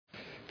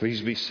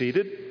Please be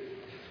seated.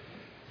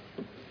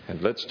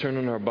 And let's turn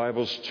in our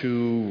Bibles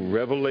to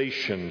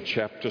Revelation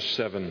chapter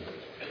 7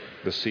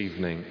 this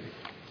evening.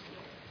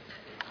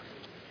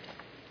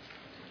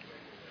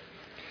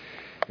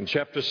 In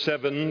chapter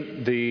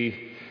 7,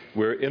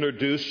 we're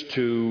introduced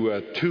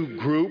to two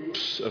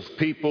groups of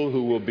people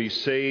who will be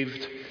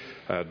saved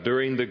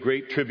during the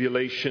Great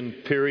Tribulation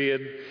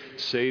period,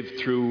 saved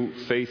through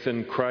faith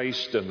in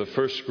Christ. And the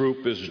first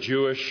group is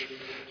Jewish,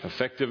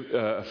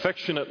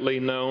 affectionately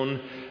known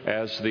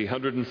as the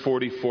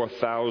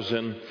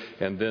 144,000,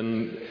 and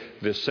then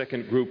the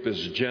second group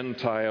is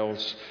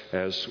Gentiles,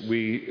 as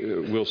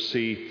we will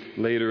see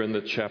later in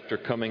the chapter,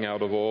 coming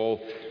out of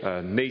all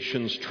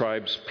nations,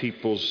 tribes,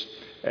 peoples,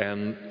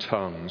 and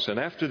tongues. And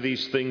after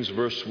these things,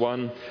 verse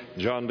 1,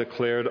 John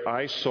declared,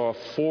 I saw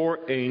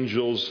four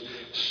angels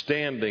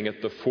standing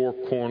at the four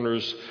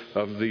corners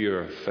of the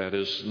earth, that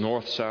is,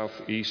 north, south,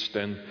 east,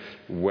 and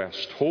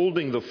west,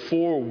 holding the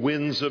four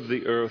winds of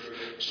the earth,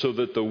 so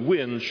that the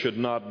wind should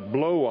not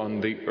blow on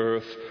the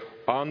earth,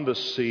 on the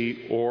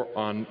sea, or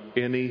on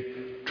any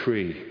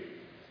tree.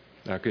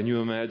 Now, can you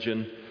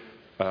imagine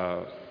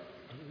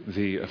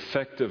the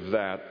effect of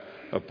that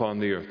upon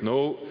the earth?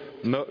 No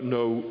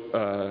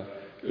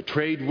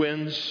trade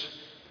winds,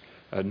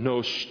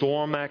 no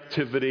storm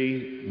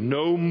activity,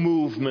 no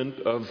movement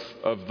of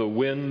the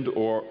wind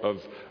or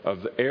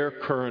of the air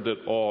current at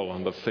all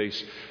on the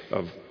face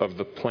of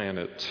the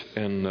planet.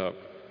 And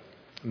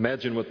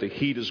imagine what the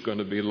heat is going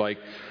to be like.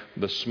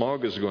 The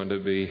smog is going to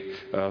be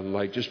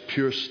like just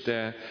pure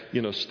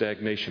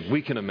stagnation.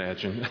 We can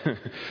imagine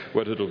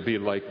what it'll be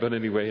like. But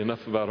anyway,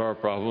 enough about our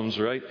problems,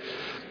 right?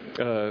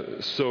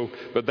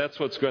 But that's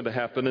what's going to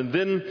happen. And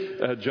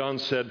then John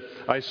said,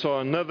 I saw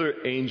another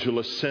angel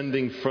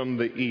ascending from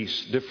the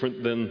east,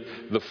 different than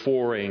the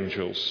four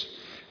angels.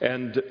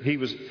 And he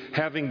was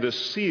having the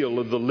seal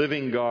of the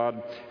living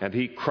God, and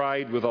he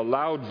cried with a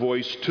loud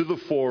voice to the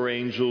four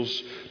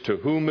angels, to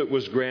whom it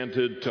was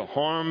granted to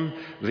harm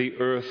the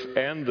earth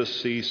and the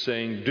sea,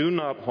 saying, do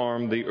not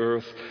harm the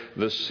earth,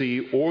 the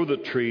sea, or the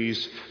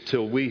trees,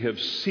 till we have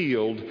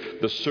sealed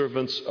the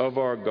servants of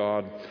our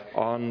God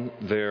on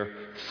their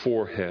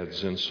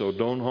foreheads. And so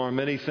don't harm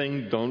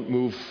anything, don't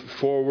move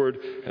forward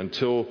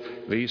until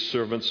these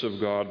servants of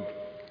God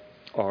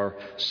are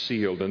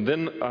sealed. And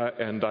then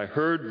I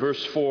heard,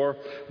 verse 4,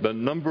 the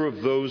number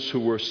of those who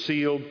were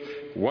sealed,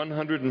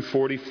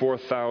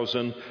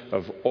 144,000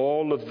 of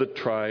all of the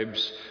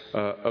tribes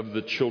of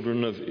the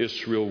children of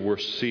Israel were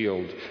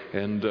sealed.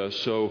 And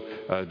so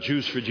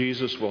Jews for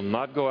Jesus will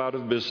not go out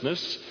of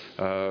business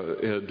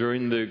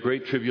during the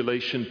Great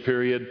Tribulation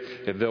period.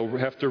 They'll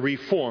have to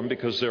reform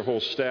because their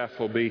whole staff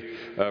will be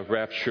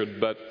raptured,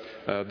 but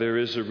there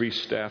is a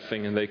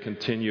restaffing, and they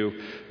continue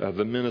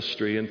the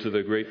ministry into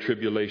the Great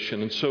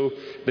Tribulation. And so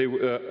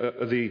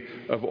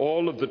of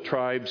all of the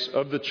tribes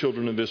of the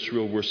children of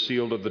Israel were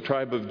sealed. Of the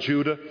tribe of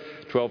Judah,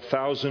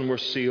 12,000 were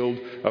sealed.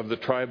 Of the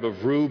tribe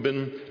of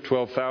Reuben,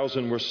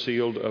 12,000 were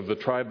sealed. Of the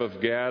tribe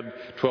of Gad,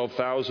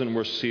 12,000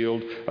 were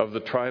sealed. Of the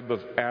tribe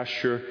of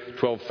Asher,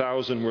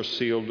 12,000 were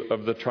sealed.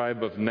 Of the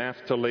tribe of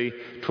Naphtali,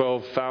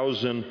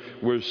 12,000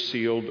 were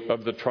sealed.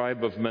 Of the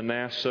tribe of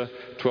Manasseh,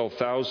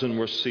 12,000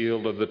 were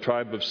sealed. Of the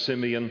tribe of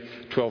Simeon,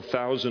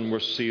 12,000 were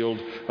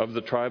sealed. Of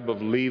the tribe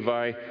of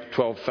Levi,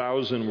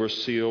 12,000 were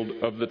sealed.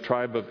 Of the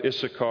tribe of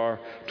Issachar,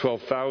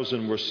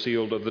 12,000 were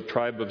sealed. Of the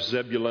tribe of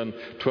Zebulun,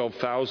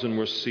 12,000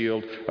 were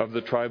sealed. Of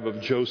the tribe of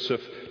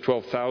Joseph,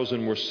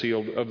 12,000 were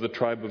sealed. Of the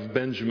tribe of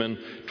Benjamin,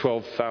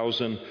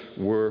 12,000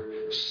 were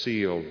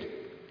sealed.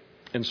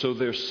 And so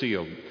they're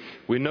sealed.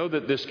 We know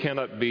that this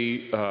cannot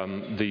be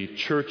the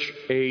church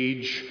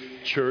age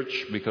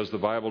church, because the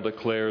Bible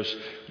declares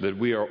that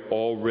we are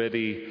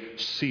already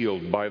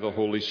sealed by the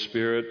Holy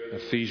Spirit.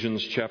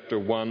 Ephesians chapter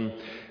 1,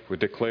 it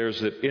declares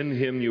that in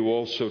him you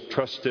also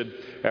trusted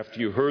after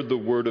you heard the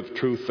word of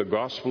truth, the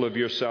gospel of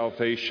your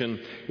salvation,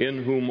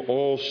 in whom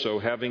also,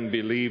 having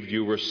believed,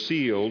 you were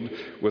sealed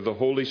with the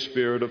Holy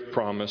Spirit of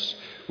promise,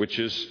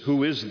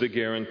 who is the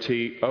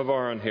guarantee of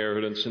our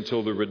inheritance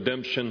until the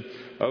redemption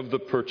of the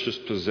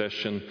purchased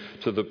possession,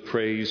 to the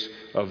praise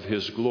of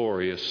his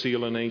glory. A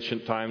seal in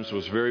ancient times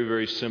was very,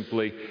 very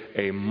simply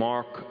a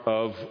mark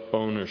of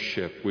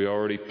ownership. We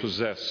already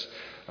possess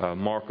a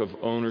mark of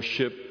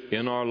ownership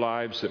in our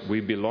lives, that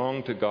we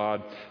belong to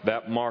God.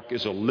 That mark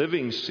is a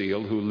living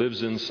seal who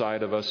lives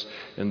inside of us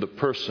in the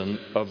person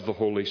of the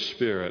Holy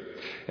Spirit.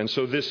 And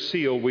so this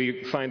seal,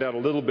 we find out a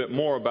little bit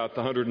more about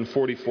the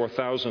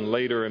 144,000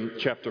 later in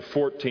chapter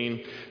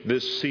 14.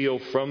 This seal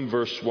from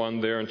verse 1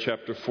 there in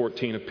chapter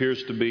 14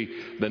 appears to be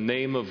the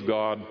name of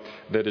God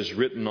that is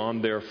written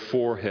on their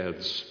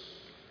foreheads.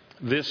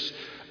 This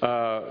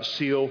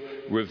seal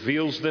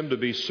reveals them to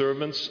be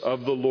servants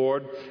of the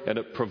Lord, and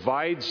it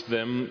provides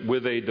them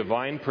with a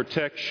divine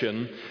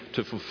protection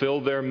to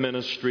fulfill their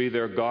ministry,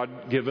 their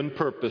God-given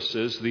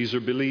purposes. These are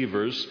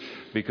believers,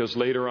 because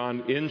later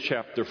on in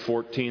chapter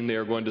 14 they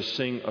are going to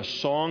sing a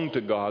song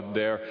to God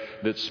there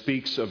that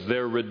speaks of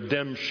their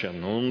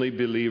redemption. Only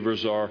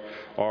believers are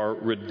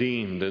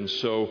redeemed, and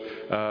so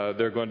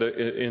they're going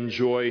to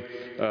enjoy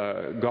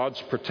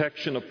God's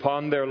protection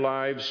upon their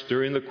lives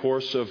during the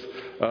course of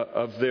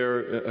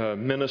their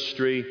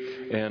ministry,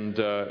 and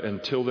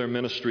until their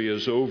ministry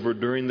is over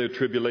during the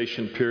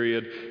tribulation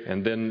period,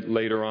 and then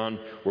later on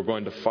we're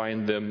going to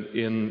find them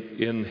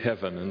in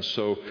heaven. And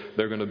so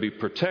they're going to be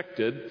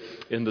protected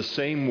in the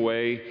same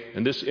way.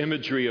 And this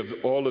imagery of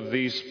all of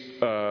these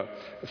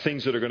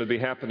things that are going to be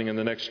happening in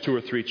the next 2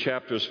 or 3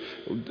 chapters,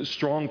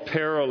 strong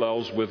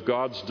parallels with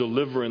God's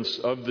deliverance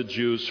of the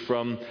Jews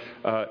from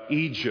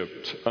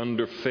Egypt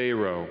under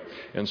Pharaoh.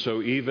 And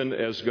so even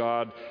as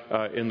God,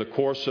 in the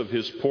course of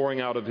His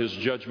pouring out of His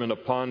judgment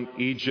upon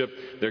Egypt,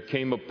 there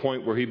came a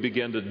point where He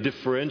began to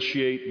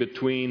differentiate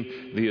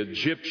between the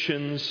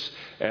Egyptians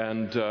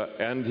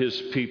and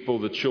His people,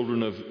 the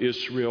children of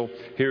Israel.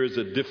 Here is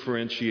a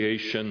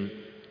differentiation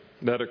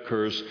that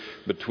occurs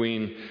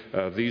between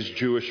these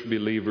Jewish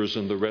believers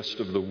and the rest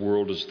of the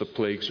world as the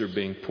plagues are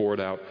being poured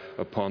out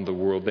upon the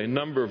world. They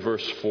number,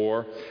 verse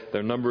 4,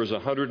 their number is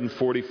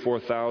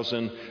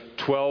 144,000,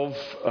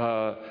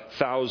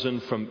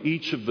 12,000 from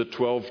each of the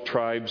 12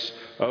 tribes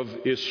of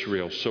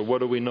Israel. So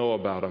what do we know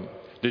about them?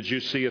 Did you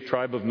see a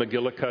tribe of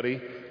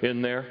McGillicuddy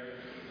in there?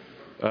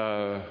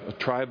 A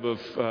tribe of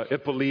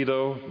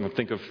Ippolito. I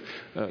think of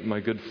my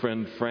good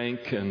friend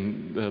Frank,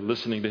 and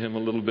listening to him a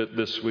little bit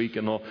this week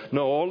and all.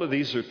 No, all of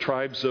these are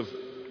tribes of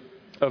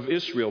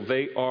Israel.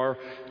 They are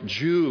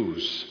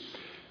Jews.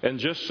 And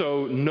just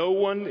so no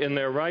one in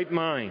their right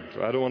mind,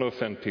 I don't want to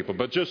offend people,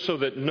 but just so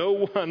that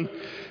no one,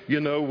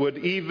 would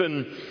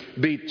even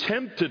be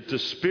tempted to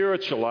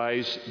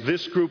spiritualize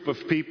this group of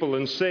people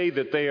and say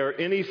that they are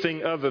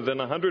anything other than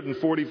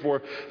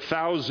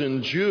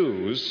 144,000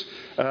 Jews,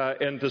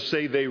 and to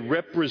say they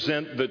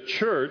represent the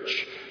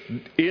church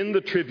in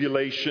the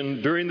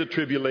tribulation, during the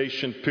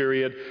tribulation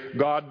period.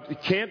 God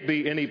can't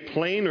be any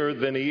plainer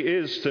than He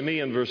is to me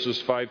in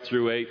verses 5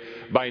 through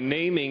 8 by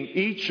naming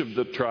each of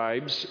the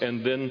tribes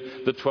and then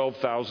the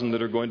 12,000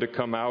 that are going to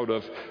come out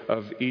of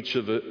each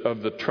of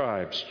the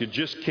tribes. You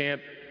just can't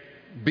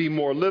be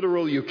more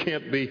literal. You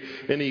can't be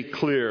any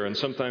clearer. And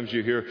sometimes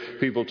you hear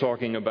people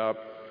talking about,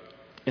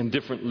 in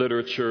different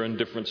literature and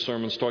different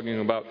sermons,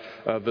 talking about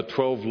the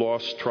 12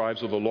 lost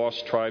tribes, or the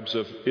lost tribes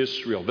of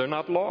Israel. They're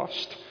not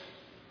lost.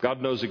 God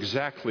knows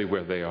exactly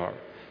where they are.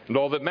 And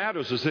all that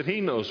matters is that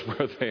He knows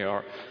where they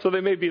are. So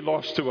they may be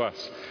lost to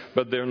us,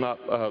 but they're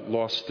not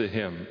lost to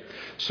Him.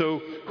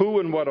 So who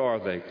and what are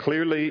they?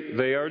 Clearly,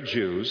 they are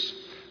Jews.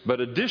 But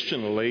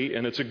additionally,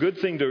 and it's a good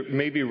thing to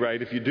maybe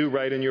write, if you do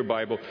write in your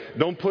Bible,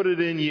 don't put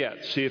it in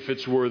yet. See if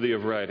it's worthy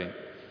of writing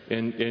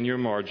in your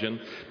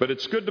margin. But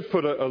it's good to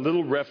put a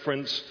little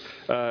reference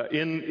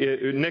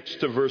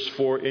next to verse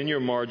 4 in your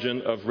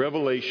margin of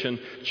Revelation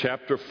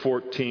chapter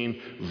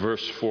 14,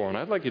 verse 4. And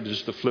I'd like you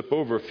just to flip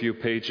over a few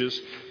pages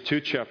to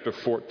chapter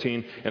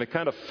 14, and it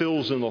kind of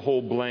fills in the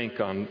whole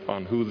blank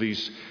on who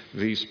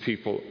these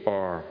people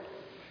are.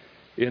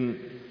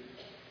 In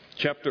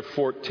chapter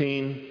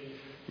 14,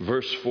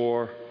 verse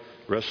 4,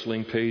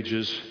 wrestling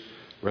pages,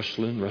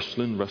 wrestling.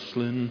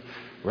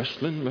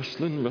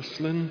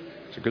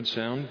 It's a good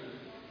sound.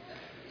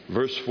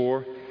 Verse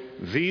 4,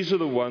 these are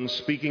the ones,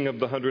 speaking of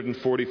the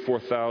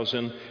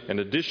 144,000, in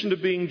addition to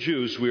being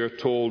Jews, we are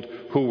told,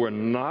 who were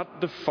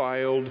not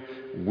defiled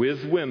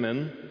with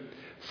women,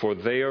 for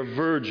they are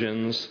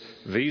virgins.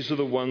 These are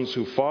the ones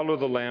who follow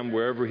the Lamb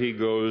wherever He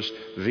goes.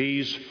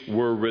 These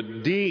were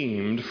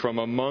redeemed from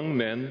among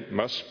men,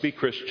 must be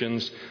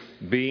Christians,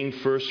 being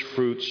first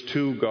fruits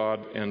to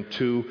God and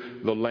to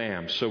the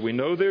Lamb. So we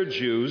know they're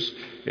Jews.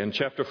 In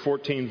chapter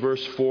 14,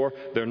 verse 4,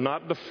 they're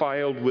not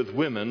defiled with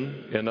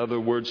women. In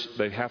other words,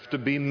 they have to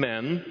be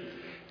men.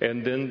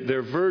 And then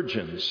they're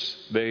virgins.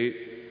 They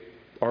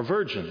are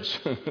virgins.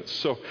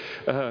 So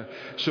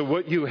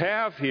what you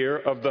have here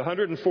of the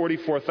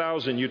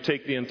 144,000, you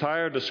take the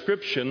entire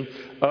description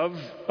of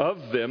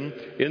them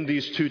in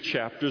these 2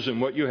 chapters,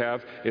 and what you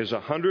have is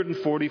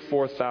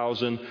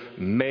 144,000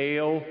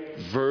 male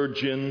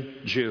virgin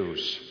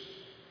Jews.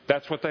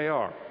 That's what they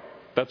are.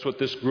 That's what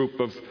this group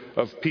of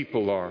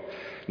people are.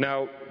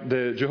 Now,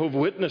 the Jehovah's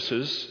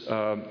Witnesses,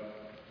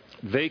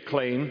 they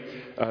claim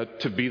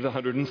to be the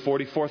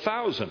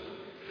 144,000.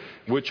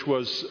 Which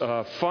was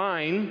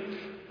fine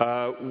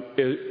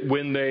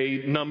when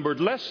they numbered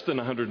less than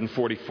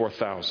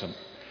 144,000.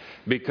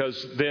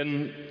 because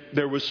then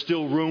there was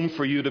still room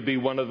for you to be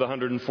one of the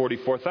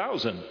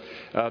 144,000,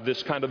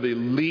 this kind of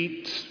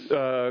elite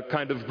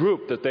kind of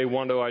group that they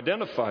want to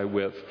identify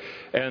with.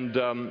 And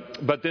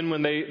but then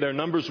when their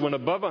numbers went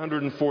above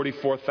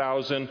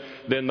 144,000,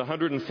 then the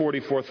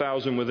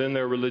 144,000 within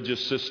their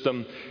religious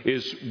system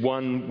is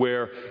one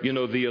where,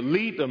 the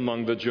elite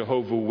among the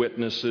Jehovah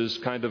Witnesses,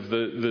 kind of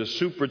the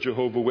super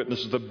Jehovah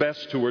Witnesses, the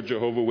best who are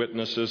Jehovah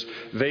Witnesses,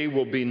 they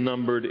will be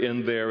numbered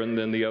in there, and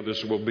then the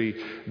others will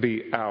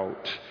be out.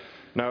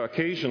 Now,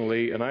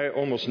 occasionally, and I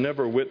almost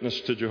never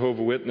witness to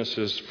Jehovah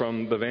Witnesses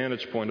from the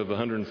vantage point of the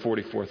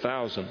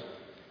 144,000.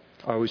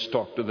 I always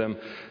talk to them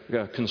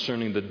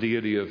concerning the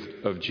deity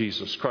of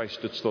Jesus Christ.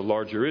 It's the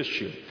larger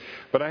issue.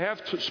 But I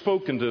have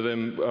spoken to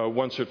them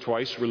once or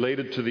twice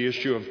related to the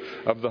issue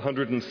of the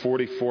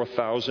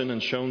 144,000,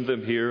 and shown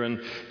them here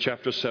in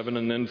chapter 7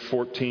 and then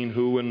 14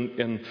 who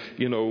and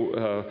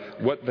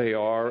what they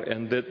are,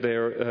 and that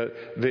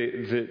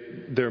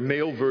they're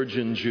male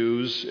virgin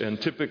Jews,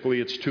 and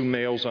typically it's 2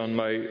 males on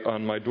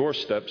my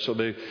doorstep, so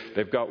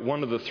they've got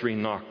one of the 3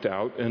 knocked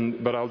out.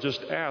 But I'll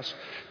just ask,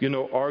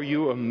 are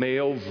you a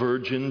male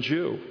virgin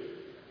Jew?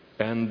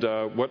 And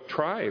what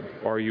tribe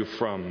are you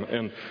from?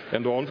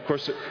 And all. Of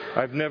course,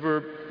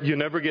 you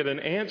never get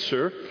an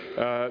answer,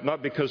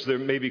 not because there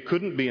maybe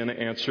couldn't be an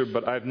answer,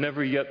 but I've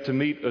never yet to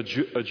meet a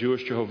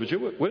Jewish Jehovah's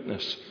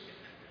Witness.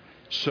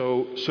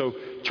 So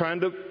trying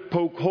to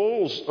poke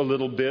holes a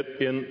little bit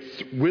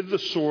with the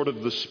sword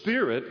of the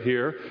Spirit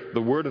here,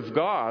 the Word of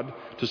God,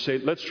 to say,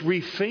 let's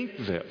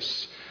rethink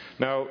this.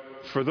 Now,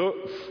 for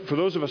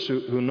those of us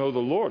who know the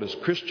Lord as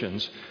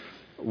Christians,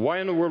 why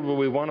in the world would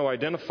we want to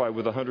identify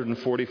with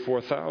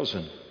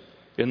 144,000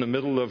 in the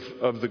middle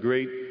of the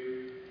great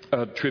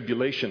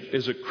tribulation?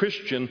 As a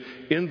Christian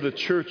in the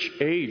church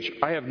age,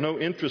 I have no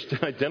interest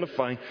in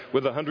identifying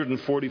with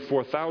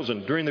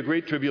 144,000. During the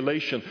great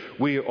tribulation,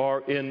 we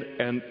are in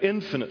an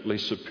infinitely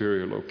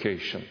superior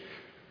location.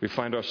 We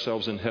find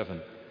ourselves in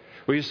heaven.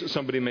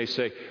 Somebody may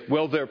say,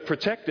 well, they're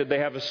protected. They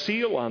have a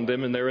seal on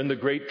them, and they're in the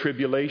great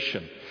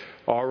tribulation.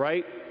 All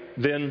right.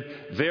 Then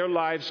their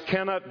lives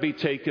cannot be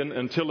taken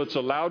until it's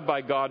allowed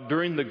by God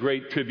during the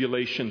Great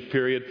Tribulation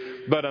period.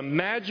 But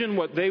imagine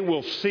what they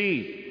will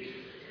see.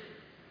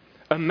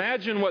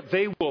 Imagine what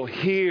they will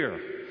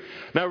hear.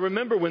 Now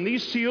remember, when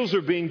these seals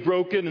are being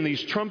broken and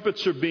these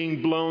trumpets are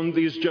being blown,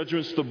 these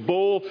judgments, the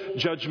bowl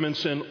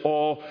judgments and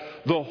all,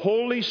 the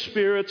Holy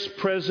Spirit's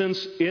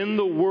presence in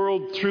the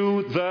world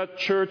through the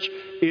church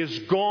is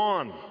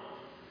gone.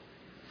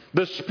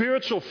 The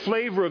spiritual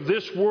flavor of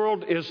this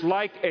world is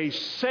like a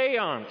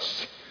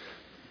seance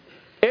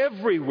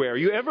everywhere.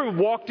 You ever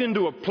walked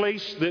into a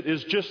place that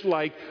is just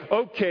like,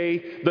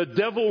 okay, the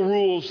devil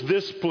rules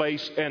this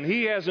place and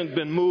he hasn't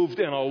been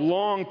moved in a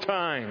long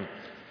time.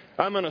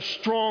 I'm in a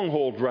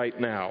stronghold right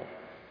now.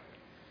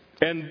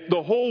 And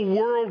the whole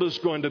world is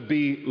going to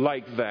be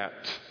like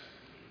that.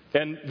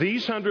 And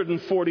these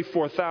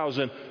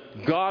 144,000,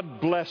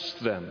 God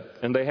blessed them,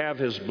 and they have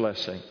His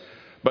blessing.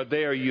 But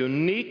they are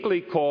uniquely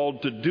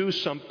called to do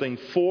something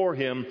for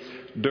Him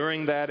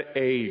during that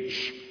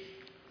age.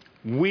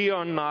 We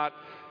are not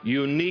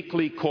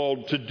uniquely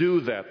called to do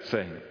that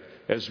thing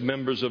as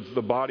members of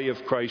the body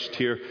of Christ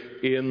here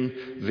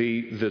in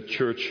the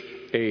church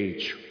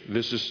age.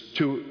 This is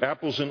 2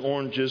 apples and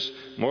oranges,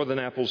 more than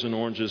apples and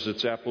oranges,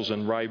 it's apples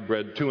and rye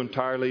bread, 2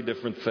 entirely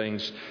different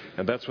things,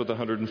 and that's what the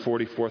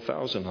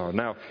 144,000 are.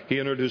 Now, he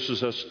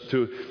introduces us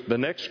to the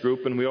next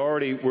group, and we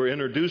already were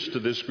introduced to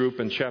this group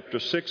in chapter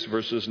 6,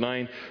 verses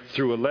 9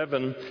 through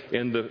 11,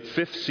 in the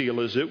 5th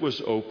seal as it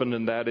was opened,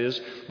 and that is,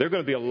 there are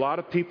going to be a lot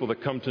of people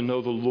that come to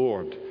know the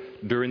Lord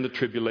during the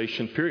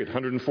tribulation period.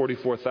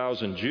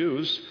 144,000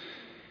 Jews.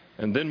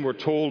 And then we're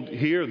told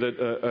here that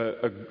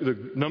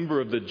the number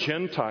of the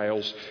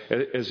Gentiles,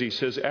 as he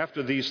says,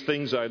 after these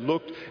things I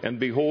looked, and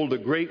behold, a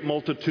great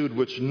multitude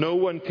which no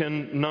one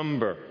can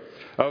number,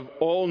 of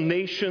all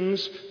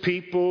nations,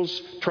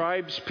 peoples,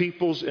 tribes,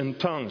 peoples, and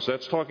tongues.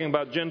 That's talking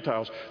about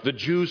Gentiles. The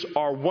Jews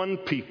are one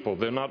people.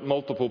 They're not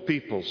multiple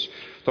peoples.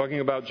 Talking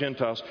about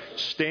Gentiles,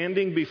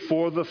 standing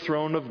before the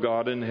throne of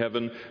God in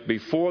heaven,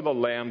 before the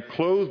Lamb,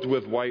 clothed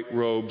with white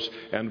robes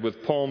and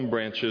with palm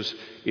branches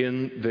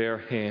in their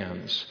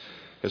hands.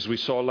 As we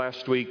saw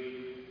last week,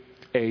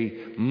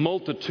 a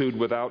multitude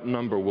without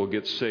number will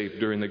get saved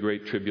during the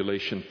Great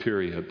Tribulation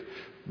period.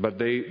 But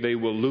they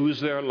will lose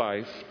their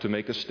life to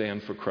make a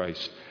stand for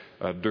Christ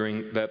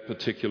during that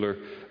particular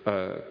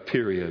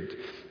period.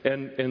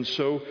 And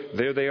so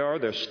there they are.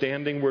 They're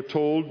standing, we're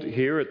told,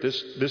 here at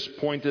this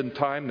point in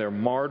time. They're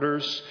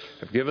martyrs,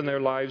 have given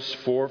their lives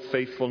for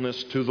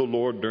faithfulness to the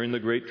Lord during the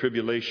Great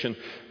Tribulation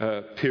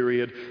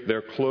period.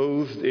 They're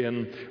clothed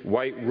in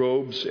white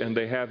robes, and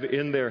they have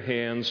in their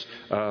hands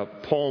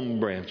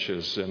palm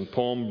branches. And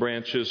palm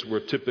branches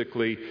were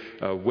typically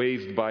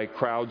waved by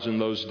crowds in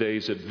those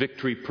days at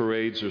victory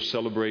parades or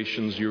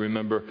celebrations. You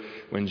remember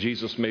when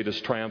Jesus made his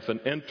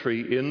triumphant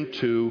entry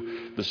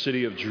into the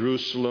city of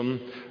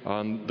Jerusalem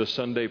on the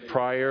Sunday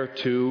prior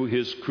to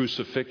his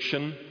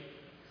crucifixion.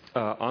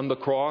 on the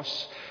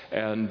cross,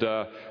 and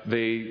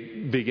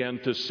they began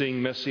to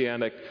sing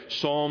messianic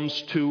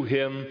psalms to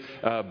him.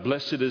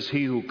 Blessed is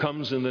he who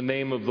comes in the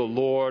name of the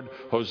Lord.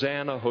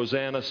 Hosanna,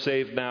 Hosanna,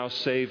 save now,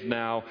 save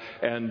now.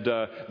 And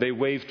they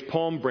waved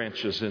palm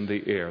branches in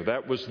the air.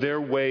 That was their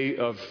way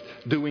of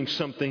doing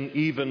something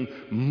even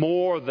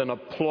more than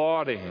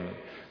applauding.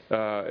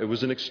 It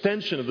was an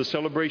extension of the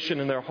celebration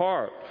in their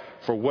heart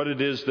for what it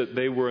is that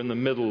they were in the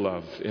middle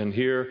of. And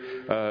here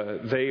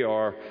they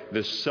are,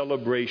 this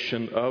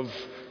celebration of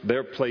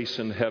their place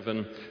in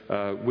heaven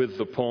with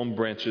the palm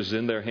branches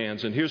in their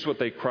hands. And here's what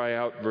they cry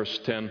out, verse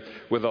 10,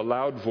 with a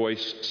loud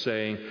voice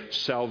saying,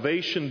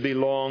 salvation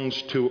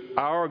belongs to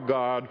our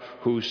God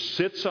who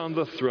sits on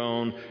the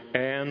throne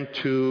and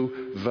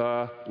to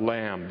the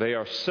Lamb. They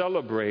are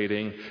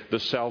celebrating the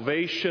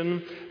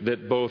salvation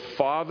that both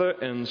Father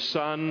and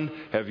Son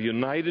have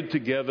united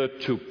together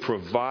to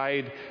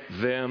provide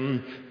them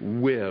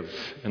with.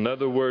 In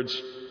other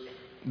words,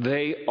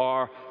 they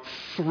are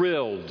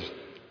thrilled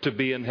to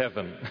be in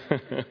heaven.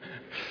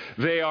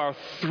 They are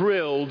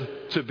thrilled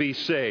to be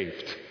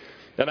saved.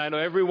 And I know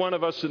every one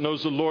of us that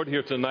knows the Lord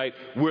here tonight,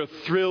 we're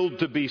thrilled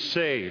to be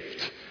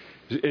saved.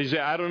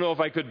 I don't know if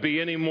I could be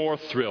any more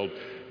thrilled.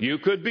 You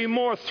could be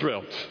more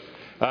thrilled.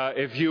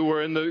 If you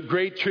were in the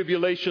great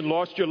tribulation,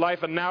 lost your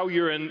life, and now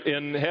you're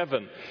in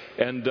heaven.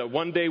 And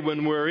one day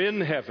when we're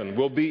in heaven,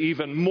 we'll be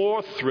even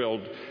more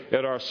thrilled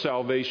at our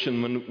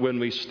salvation when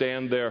we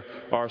stand there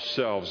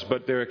ourselves.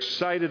 But they're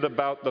excited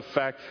about the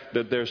fact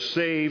that they're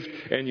saved,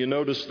 and you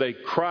notice they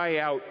cry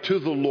out to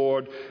the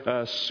Lord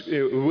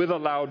with a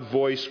loud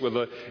voice. With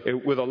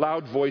a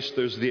loud voice,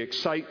 there's the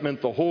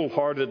excitement, the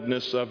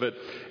wholeheartedness of it.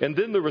 And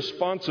then the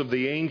response of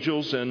the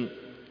angels and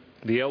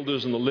the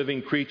elders and the living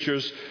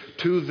creatures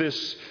to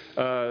this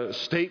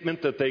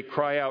statement that they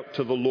cry out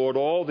to the Lord.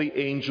 All the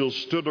angels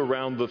stood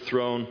around the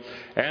throne,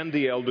 and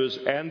the elders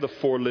and the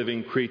four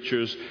living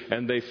creatures,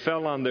 and they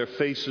fell on their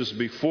faces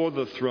before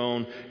the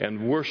throne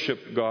and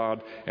worshiped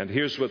God. And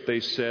here's what they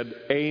said: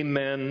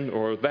 Amen,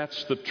 or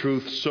that's the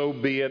truth, so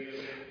be it.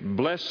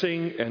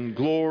 Blessing and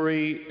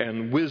glory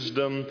and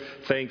wisdom,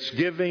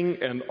 thanksgiving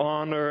and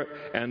honor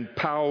and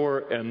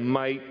power and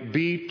might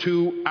be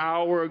to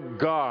our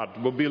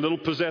God. We'll be a little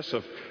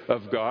possessive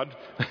of God.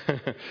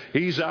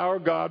 He's our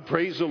God,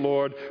 praise the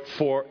Lord,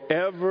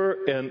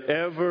 forever and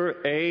ever.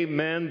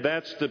 Amen.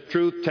 That's the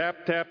truth.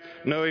 Tap, tap,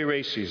 no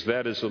erases.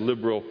 That is a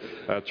liberal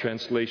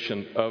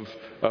translation of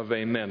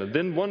amen. And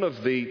then one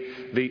of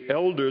the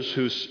elders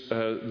who's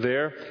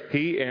there,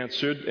 he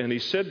answered and he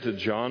said to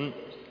John,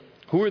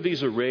 who are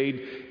these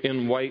arrayed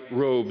in white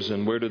robes,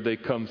 and where did they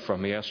come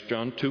from? He asked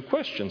John two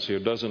questions here,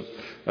 doesn't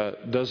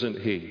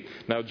he?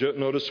 Now,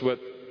 notice what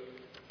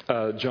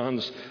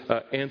John's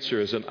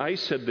answer is. And I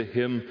said to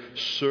him,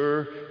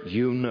 Sir,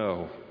 you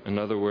know. In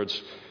other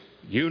words,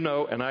 you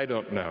know and I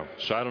don't know.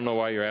 So I don't know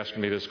why you're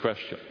asking me this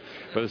question.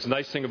 But it's the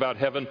nice thing about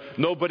heaven,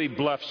 nobody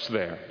bluffs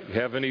there.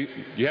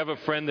 You have a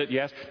friend that you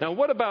ask, now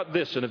what about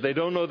this? And if they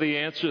don't know the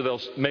answer, they'll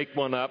make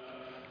one up.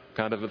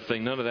 Kind of a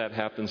thing. None of that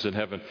happens in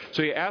heaven.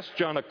 So he asked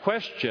John a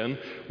question.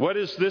 What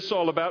is this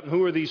all about? And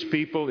who are these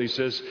people? He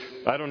says,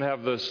 I don't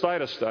have the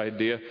slightest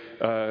idea.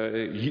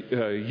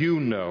 You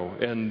know.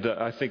 And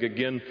I think,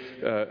 again,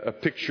 a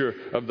picture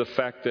of the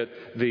fact that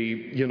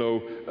the,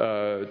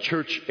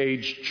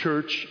 church-age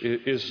church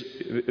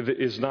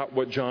is not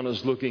what John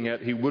is looking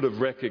at. He would have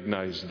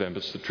recognized them.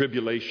 It's the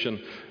tribulation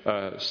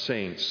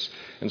saints.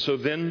 And so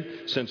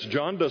then, since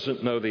John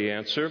doesn't know the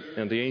answer,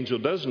 and the angel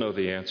does know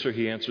the answer,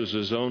 he answers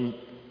his own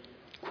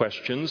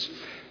questions.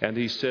 And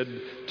he said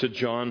to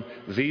John,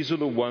 these are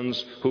the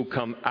ones who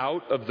come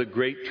out of the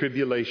great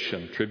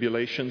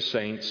tribulation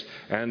saints,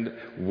 and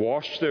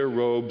washed their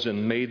robes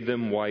and made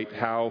them white.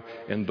 How?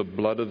 In the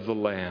blood of the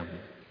Lamb.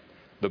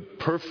 The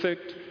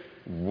perfect,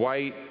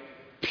 white,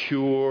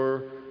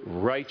 pure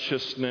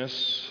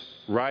righteousness,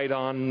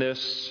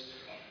 right-onness,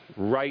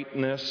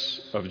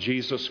 rightness of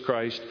Jesus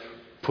Christ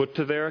put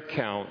to their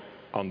account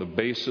on the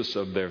basis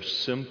of their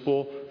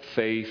simple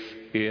faith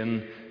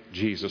in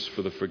Jesus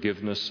for the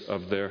forgiveness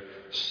of their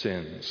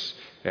sins.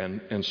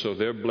 And so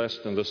they're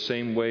blessed in the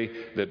same way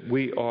that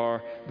we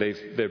are.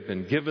 They've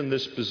been given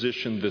this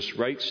position, this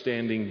right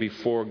standing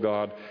before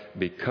God,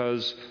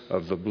 because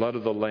of the blood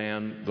of the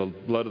Lamb. The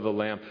blood of the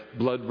Lamb.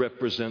 Blood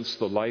represents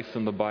the life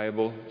in the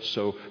Bible.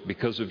 So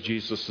because of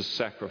Jesus'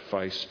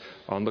 sacrifice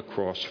on the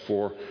cross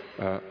for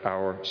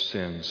our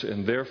sins.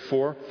 And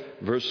therefore,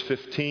 verse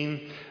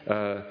 15,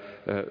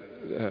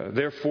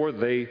 therefore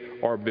they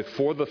are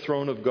before the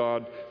throne of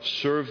God,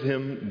 serve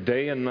Him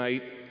day and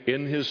night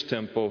in His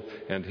temple,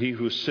 and He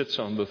who sits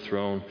on the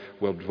throne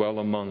will dwell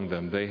among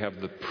them. They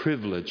have the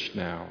privilege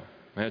now.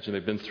 Imagine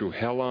they've been through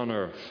hell on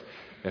earth.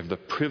 They have the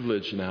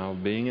privilege now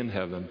of being in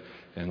heaven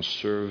and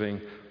serving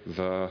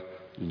the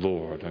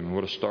Lord. I mean,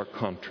 what a stark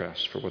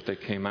contrast for what they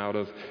came out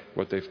of,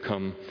 what they've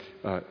come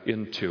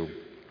into.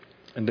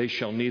 And they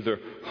shall neither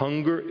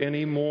hunger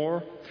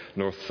anymore,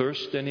 nor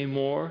thirst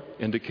anymore.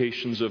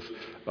 Indications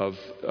of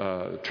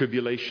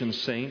tribulation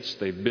saints.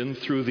 They've been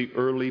through the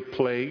early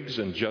plagues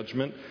and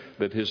judgment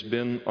that has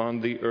been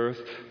on the earth.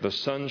 The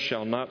sun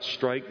shall not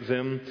strike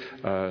them,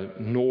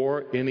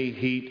 nor any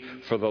heat.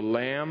 For the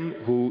Lamb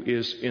who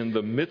is in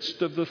the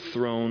midst of the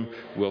throne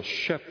will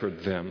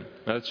shepherd them.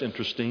 Now, that's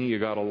interesting. You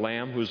got a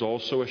Lamb who's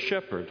also a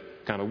shepherd.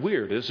 Kind of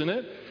weird, isn't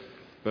it?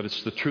 But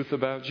it's the truth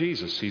about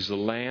Jesus. He's the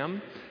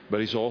Lamb, but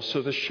He's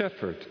also the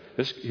shepherd.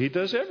 He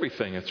does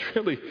everything. It's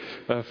really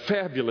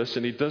fabulous,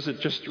 and He does it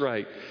just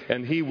right.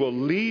 And He will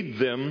lead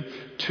them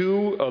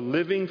to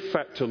living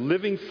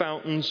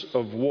fountains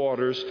of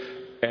waters,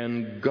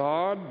 and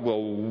God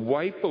will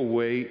wipe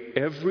away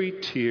every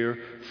tear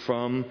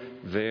from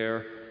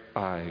their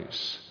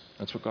eyes.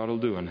 That's what God will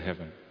do in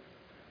heaven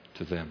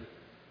to them.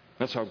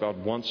 That's how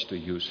God wants to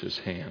use His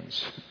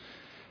hands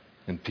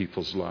in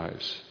people's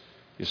lives,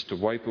 is to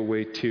wipe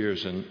away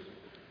tears and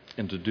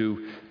to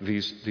do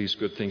these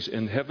good things.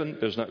 In heaven,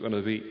 there's not going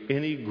to be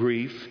any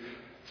grief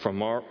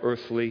from our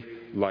earthly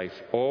life.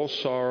 All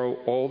sorrow,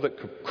 all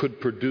that could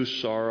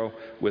produce sorrow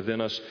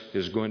within us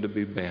is going to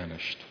be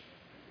banished.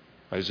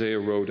 Isaiah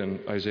wrote in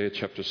Isaiah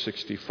chapter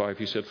 65,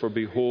 he said, "For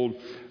behold,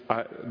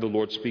 the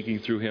Lord speaking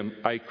through him,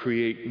 I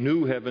create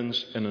new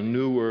heavens and a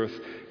new earth,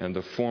 and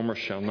the former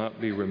shall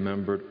not be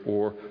remembered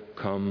or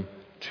come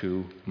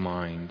to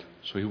mind."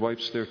 So He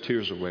wipes their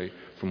tears away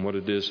from what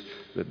it is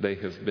that they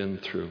have been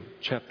through.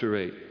 Chapter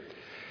 8.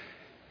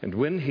 And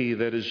when He,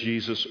 that is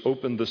Jesus,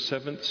 opened the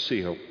seventh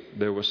seal,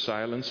 there was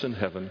silence in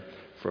heaven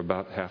for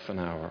about half an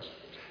hour.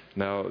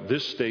 Now,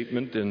 this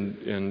statement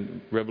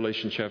in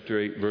Revelation chapter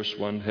 8, verse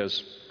 1,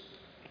 has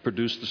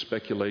produced the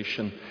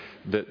speculation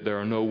that there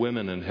are no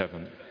women in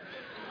heaven.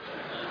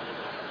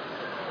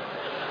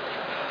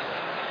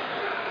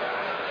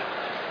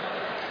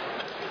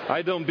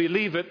 I don't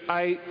believe it.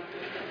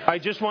 I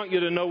just want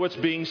you to know what's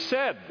being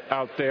said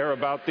out there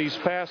about these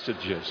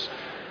passages.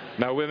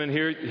 Now, women,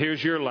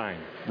 here's your line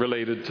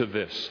related to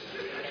this.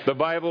 The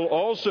Bible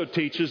also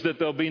teaches that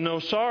there'll be no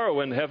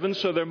sorrow in heaven,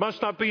 so there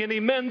must not be any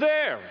men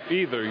there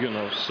either,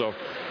 So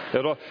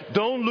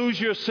don't lose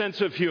your sense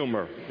of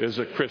humor as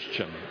a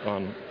Christian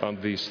on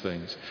these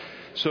things.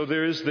 So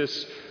there is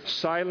this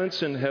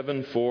silence in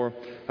heaven for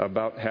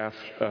about half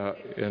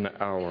an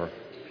hour.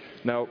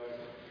 Now,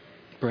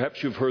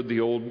 perhaps you've heard the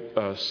old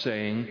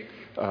saying,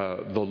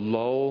 the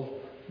lull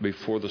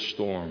before the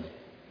storm,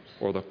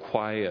 or the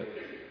quiet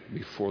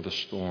before the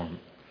storm.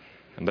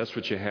 And that's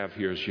what you have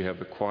here, is you have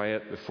the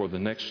quiet before the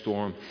next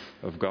storm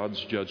of God's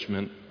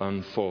judgment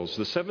unfolds.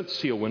 The seventh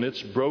seal, when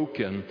it's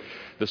broken,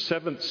 the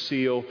seventh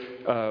seal,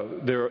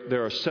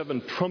 there are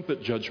seven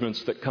trumpet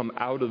judgments that come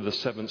out of the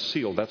seventh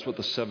seal. That's what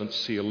the seventh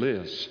seal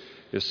is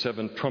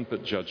seven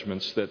trumpet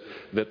judgments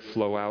that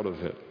flow out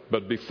of it.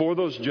 But before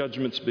those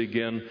judgments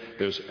begin,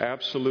 there's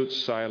absolute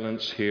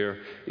silence here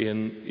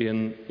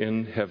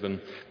in heaven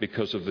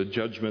because of the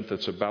judgment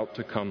that's about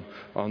to come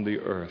on the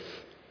earth.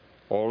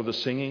 All of the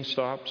singing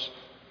stops,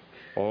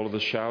 all of the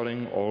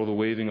shouting, all of the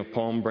waving of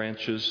palm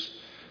branches,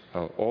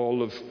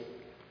 all of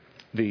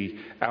the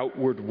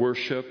outward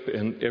worship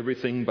and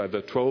everything by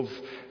the 12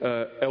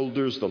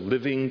 elders, the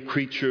living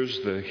creatures,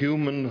 the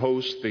human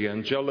host, the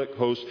angelic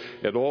host.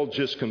 It all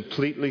just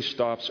completely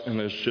stops, and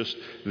there's just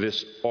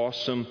this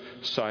awesome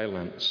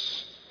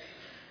silence.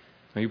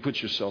 Now you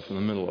put yourself in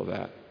the middle of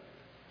that.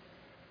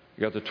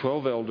 You got the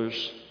 12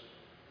 elders,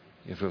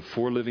 you have the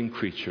 4 living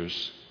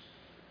creatures,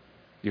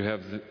 you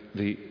have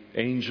the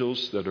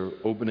angels that are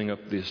opening up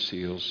these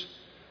seals,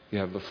 you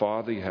have the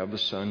Father, you have the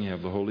Son, you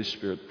have the Holy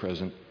Spirit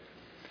present.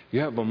 You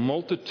have a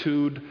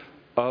multitude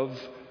of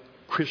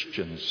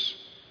Christians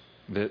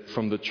that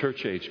from the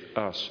church age,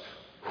 us,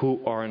 who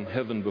are in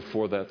heaven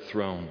before that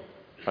throne.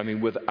 I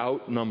mean,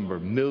 without number,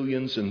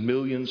 millions and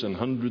millions and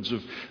hundreds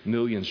of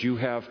millions. You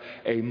have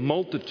a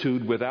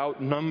multitude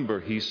without number,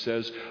 he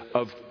says,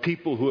 of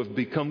people who have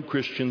become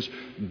Christians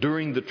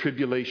during the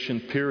tribulation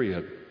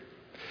period.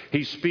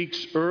 He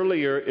speaks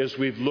earlier, as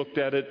we've looked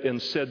at it,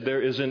 and said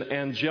there is an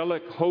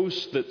angelic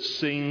host that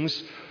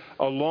sings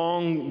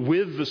along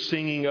with the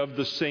singing of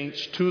the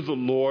saints to the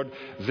Lord,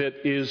 that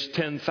is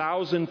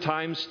 10,000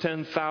 times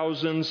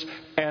 10,000s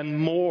and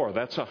more.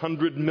 That's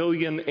 100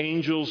 million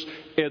angels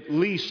at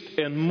least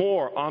and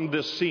more on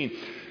this scene.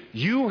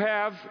 You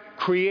have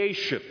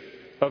creation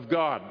of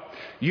God.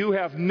 You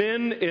have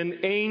men and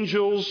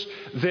angels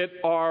that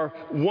are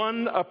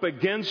one up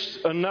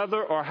against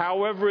another, or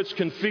however it's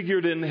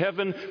configured in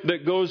heaven,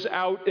 that goes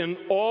out in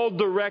all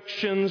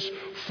directions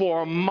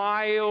for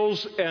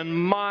miles and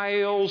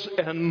miles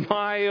and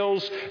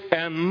miles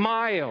and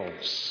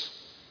miles.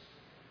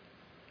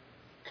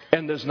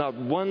 And there's not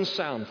one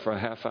sound for a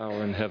half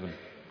hour in heaven.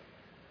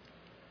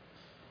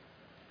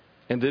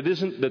 And it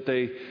isn't that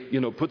they,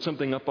 put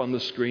something up on the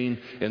screen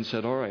and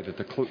said, all right,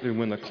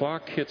 when the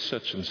clock hits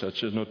such and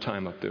such, there's no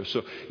time up there.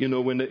 So,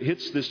 when it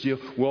hits this deal,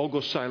 we'll all go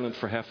silent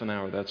for half an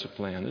hour. That's a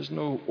plan. There's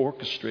no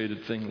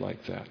orchestrated thing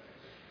like that.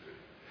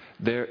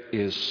 There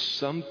is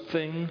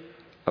something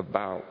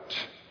about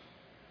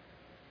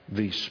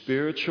the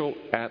spiritual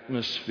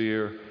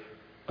atmosphere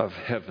of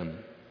heaven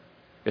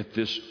at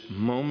this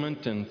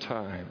moment in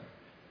time,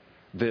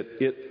 that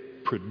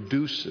it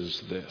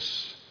produces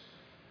this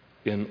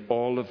in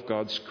all of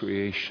God's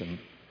creation.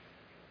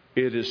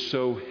 It is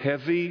so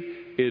heavy,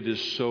 it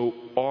is so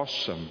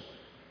awesome,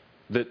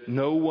 that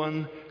no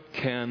one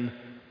can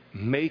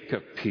make a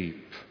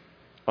peep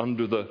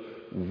under the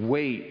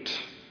weight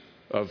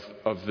of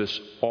this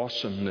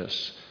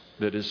awesomeness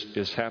that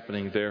is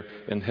happening there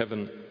in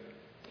heaven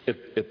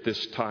at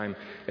this time.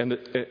 And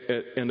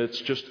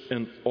it's just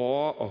an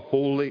awe, a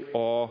holy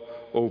awe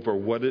over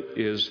what it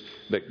is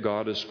that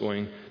God is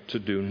going to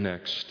do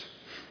next.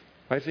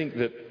 I think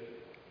that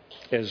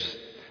as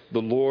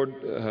the Lord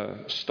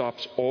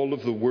stops all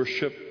of the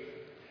worship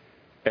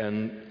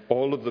and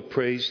all of the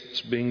praise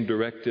that's being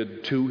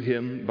directed to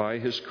Him by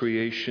His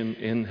creation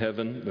in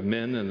heaven, the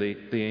men and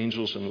the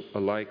angels and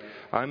alike,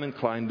 I'm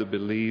inclined to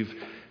believe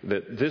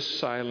that this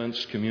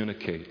silence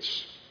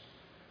communicates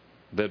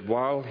that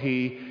while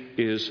He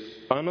is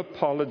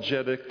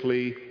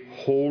unapologetically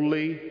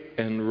holy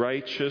and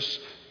righteous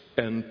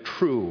and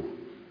true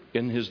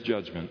in His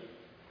judgment,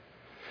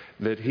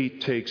 that He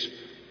takes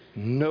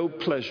no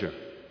pleasure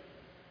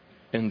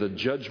in the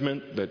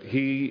judgment that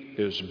He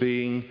is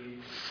being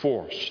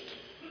forced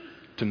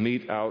to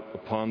mete out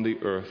upon the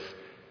earth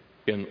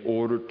in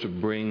order to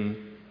bring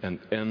an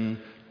end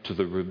to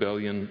the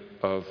rebellion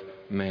of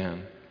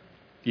man.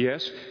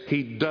 Yes,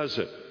 He does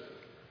it.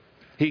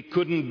 He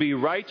couldn't be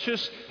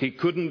righteous, He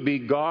couldn't be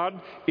God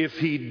if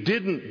He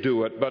didn't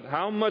do it. But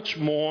how much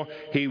more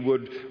He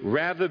would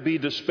rather be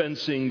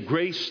dispensing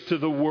grace to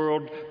the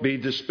world, be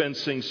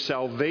dispensing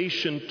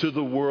salvation to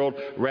the world,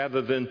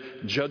 rather than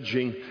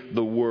judging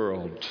the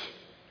world.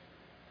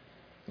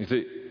 You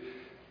see,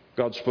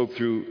 God spoke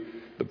through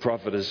the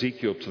prophet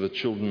Ezekiel to the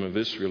children of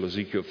Israel,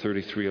 Ezekiel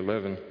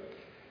 33:11.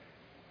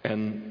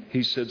 And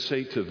He said,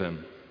 say to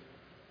them,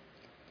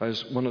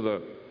 as one of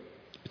the,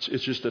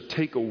 it's just a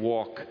take a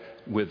walk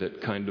with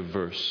it kind of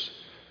verse.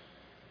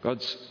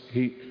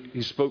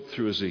 He spoke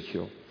through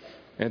Ezekiel,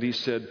 and He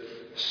said,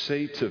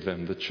 say to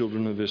them, the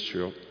children of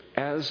Israel,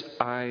 as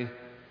I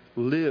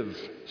live,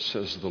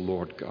 says the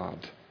Lord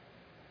God,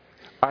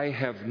 I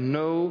have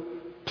no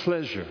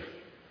pleasure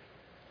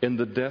in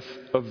the death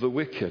of the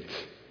wicked,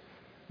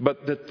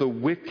 but that the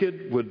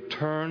wicked would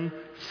turn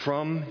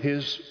from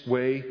his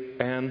way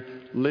and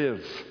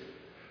live.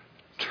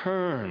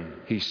 Turn,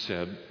 He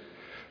said.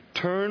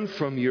 Turn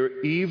from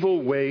your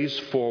evil ways,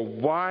 for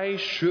why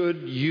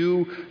should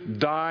you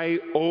die,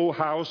 O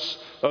house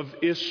of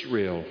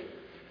Israel?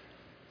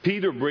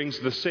 Peter brings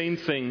the same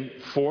thing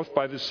forth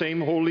by the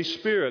same Holy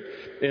Spirit.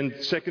 In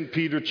 2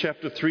 Peter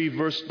chapter 3,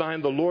 verse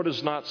 9, the Lord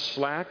is not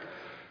slack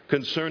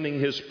concerning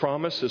His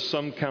promise, as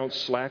some count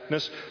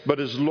slackness, but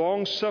is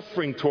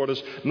long-suffering toward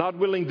us, not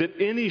willing that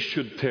any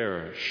should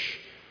perish,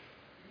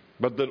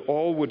 but that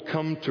all would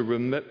come to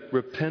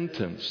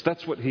repentance.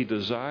 That's what He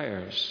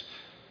desires.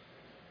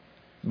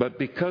 But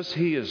because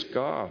He is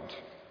God,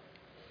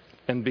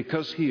 and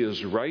because He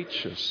is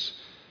righteous,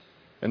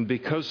 and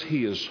because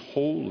He is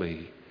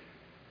holy,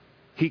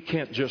 He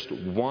can't just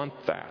want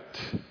that.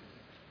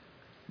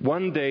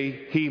 One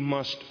day He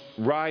must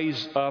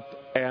rise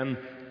up and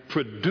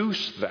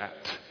produce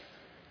that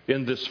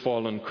in this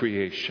fallen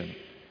creation.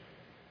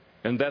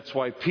 And that's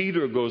why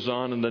Peter goes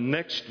on in the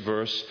next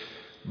verse,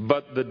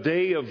 but the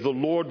day of the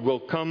Lord will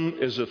come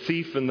as a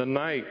thief in the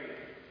night,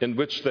 in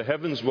which the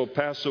heavens will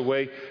pass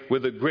away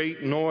with a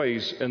great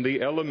noise, and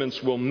the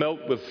elements will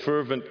melt with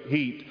fervent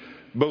heat.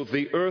 Both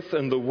the earth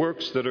and the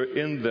works that are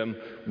in them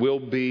will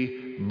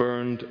be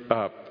burned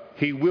up.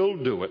 He will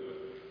do it.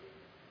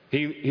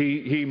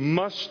 He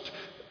must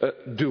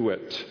do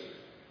it.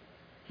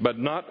 But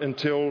not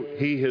until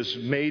He has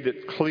made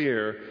it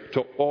clear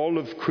to all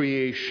of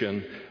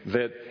creation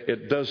that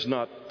it does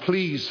not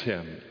please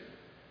Him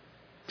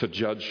to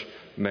judge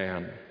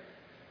man.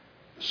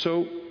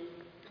 So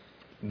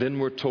then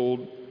we're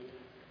told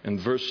in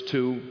verse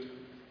 2,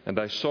 and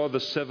I saw the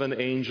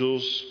 7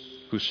 angels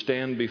who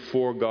stand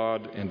before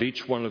God, and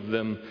each one of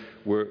them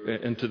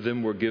and to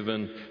them were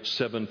given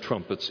 7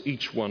 trumpets,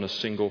 each one a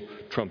single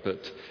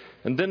trumpet.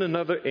 And then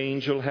another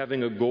angel,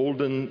 having a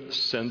golden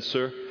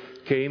censer,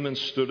 came and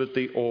stood at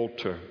the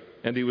altar,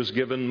 and he was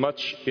given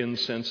much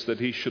incense that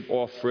he should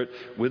offer it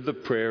with the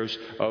prayers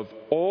of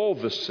all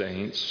the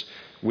saints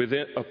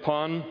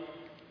upon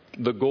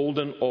the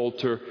golden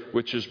altar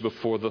which is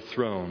before the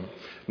throne.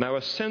 Now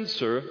a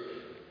censer,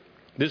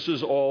 this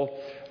is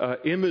all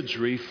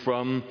imagery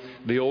from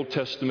the Old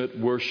Testament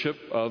worship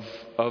of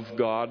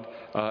God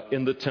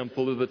in the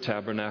temple of the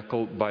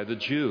tabernacle by the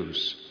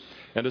Jews.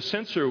 And a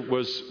censer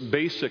was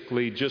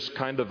basically just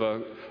kind of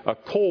a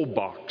coal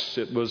box.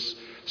 It was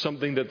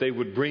something that they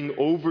would bring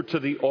over to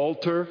the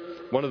altar.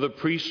 One of the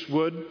priests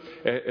would,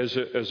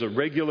 as a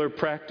regular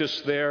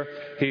practice there.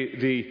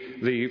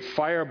 The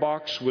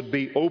firebox would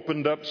be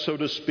opened up, so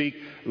to speak.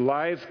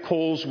 Live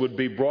coals would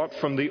be brought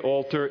from the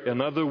altar. In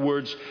other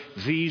words,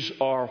 these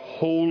are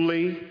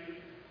holy.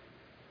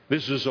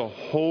 This is a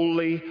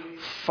holy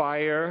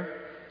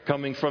fire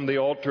coming from the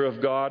altar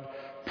of God.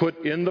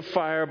 put in the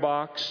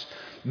firebox.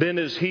 Then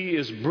as he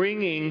is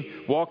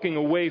walking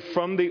away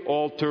from the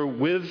altar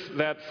with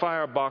that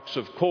firebox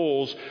of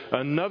coals,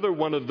 another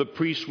one of the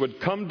priests would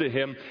come to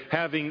him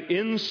having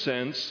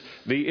incense.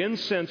 The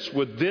incense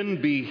would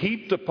then be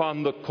heaped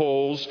upon the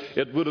coals.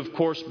 It would, of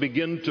course,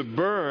 begin to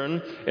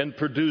burn and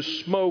produce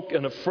smoke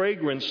and a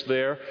fragrance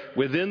there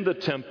within the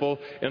temple.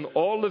 And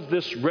all of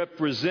this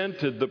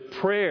represented the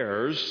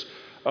prayers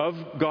of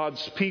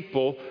God's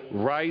people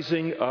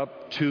rising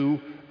up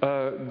to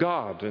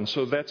God. And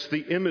so that's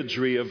the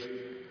imagery of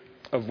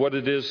what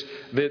it is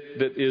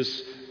that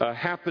is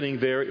happening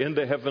there in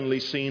the heavenly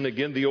scene.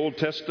 Again, the Old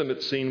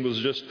Testament scene was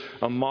just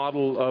a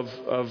model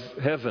of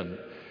heaven.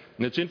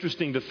 And it's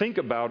interesting to think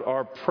about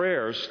our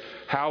prayers,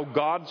 how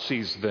God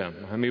sees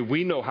them. I mean,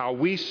 we know how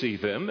we see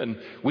them, and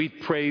we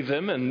pray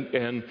them,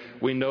 and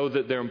we know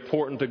that they're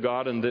important to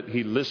God and that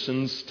He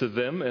listens to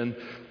them,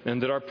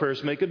 and that our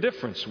prayers make a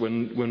difference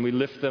when we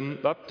lift them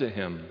up to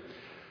Him.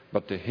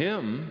 But to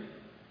Him,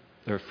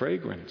 they're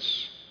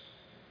fragrance.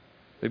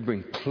 They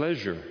bring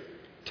pleasure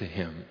to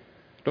Him.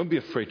 Don't be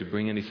afraid to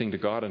bring anything to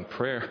God in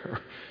prayer.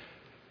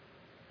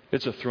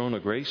 It's a throne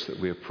of grace that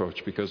we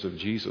approach because of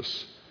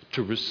Jesus,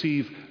 to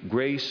receive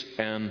grace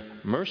and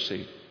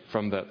mercy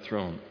from that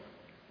throne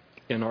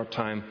in our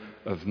time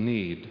of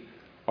need.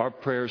 Our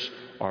prayers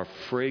are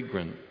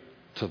fragrant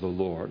to the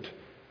Lord.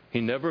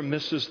 He never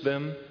misses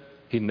them.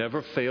 He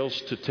never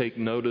fails to take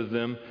note of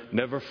them,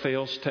 never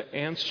fails to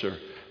answer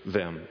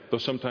them. Though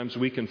sometimes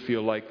we can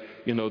feel like,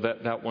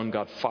 that one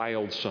got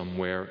filed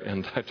somewhere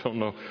and I don't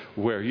know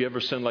where. You ever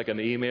send like an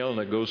email and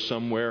it goes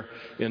somewhere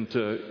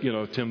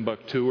into,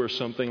 Timbuktu or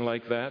something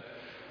like that?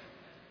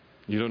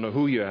 You don't know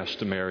who you asked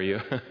to marry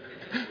you.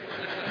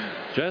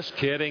 Just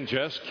kidding,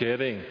 just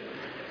kidding.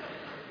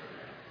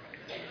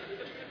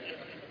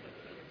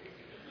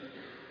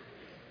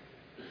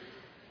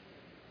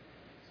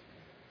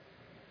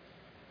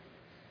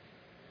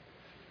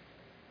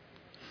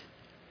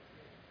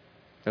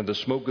 And the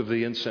smoke of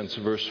the incense,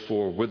 verse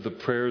 4, with the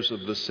prayers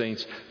of the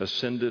saints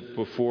ascended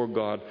before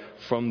God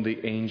from the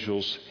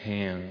angel's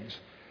hand.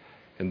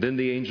 And then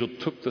the angel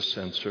took the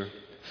censer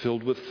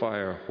filled with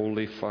fire,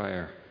 holy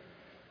fire.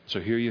 So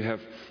here you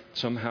have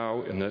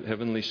somehow in that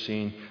heavenly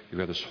scene, you've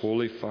got this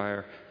holy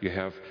fire. You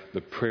have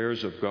the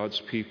prayers of God's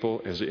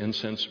people as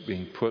incense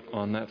being put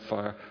on that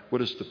fire.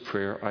 What is the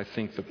prayer? I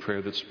think the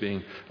prayer that's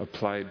being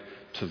applied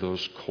to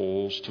those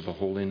coals, to the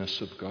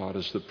holiness of God,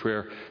 is the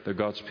prayer that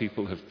God's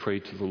people have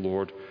prayed to the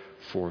Lord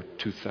for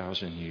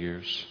 2,000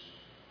 years.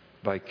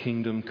 Thy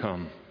kingdom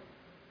come,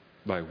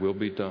 thy will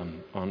be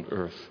done on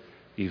earth,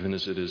 even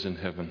as it is in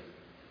heaven.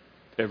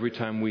 Every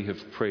time we have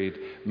prayed,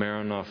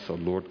 Maranatha,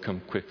 Lord,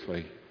 come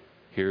quickly,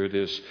 here it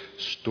is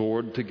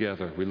stored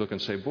together. We look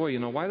and say, boy,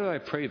 why did I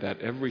pray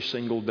that every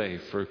single day?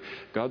 For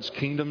God's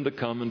kingdom to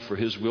come and for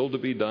His will to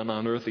be done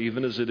on earth,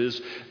 even as it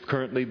is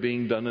currently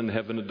being done in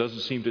heaven. It doesn't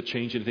seem to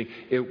change anything.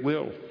 It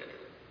will.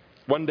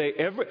 One day,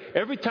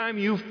 every time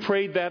you've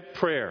prayed that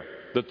prayer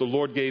that the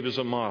Lord gave as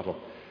a model,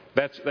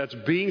 that's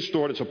being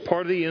stored. It's a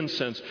part of the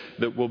incense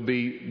that will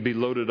be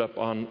loaded up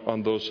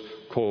on those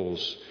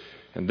coals.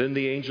 And then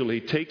the angel,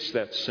 he takes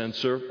that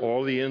censer,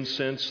 all the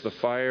incense, the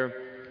fire.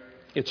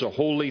 It's a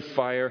holy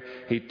fire.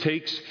 He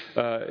takes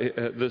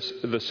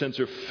the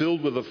censer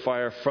filled with the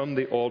fire from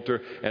the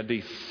altar and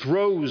he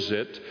throws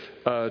it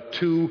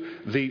to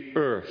the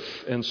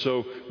earth. And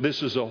so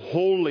this is a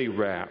holy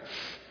wrath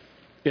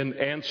in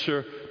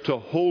answer to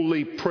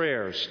holy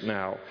prayers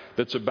now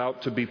that's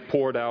about to be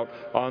poured out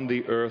on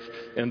the earth.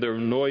 And there are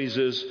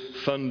noises,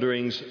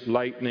 thunderings,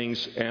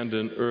 lightnings, and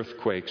an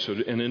earthquake. So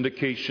an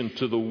indication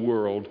to the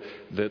world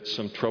that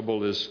some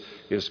trouble is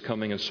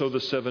coming. And so the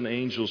seven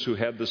angels who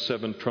had the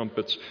seven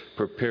trumpets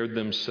prepared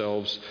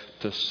themselves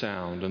to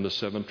sound. And the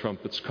seven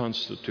trumpets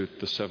constitute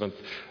the seventh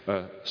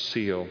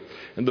seal.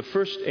 And the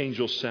first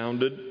angel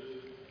sounded,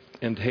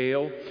 and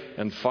hail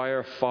and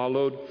fire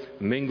followed,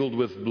 mingled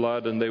with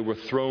blood, and they were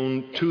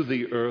thrown to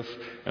the earth,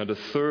 and a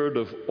third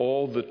of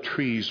all the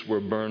trees were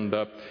burned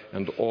up,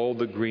 and all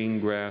the green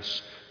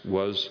grass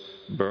was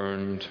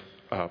burned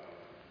up.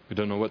 We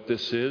don't know what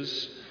this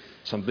is.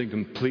 Something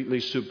completely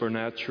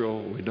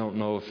supernatural. We don't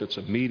know if it's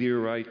a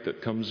meteorite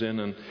that comes in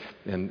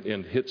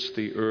and hits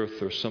the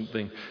earth or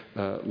something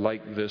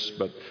like this,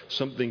 but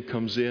something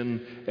comes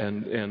in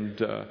and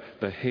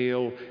the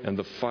hail and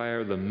the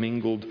fire, the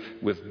mingled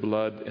with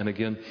blood. And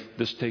again,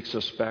 this takes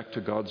us back to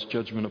God's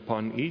judgment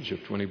upon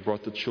Egypt when He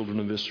brought the children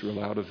of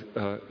Israel out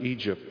of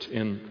Egypt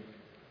in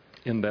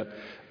that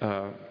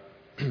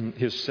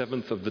His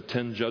seventh of the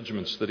 10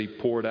 judgments that He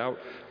poured out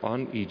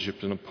on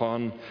Egypt and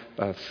upon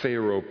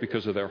Pharaoh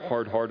because of their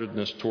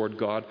hard-heartedness toward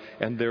God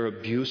and their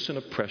abuse and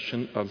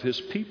oppression of His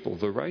people,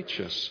 the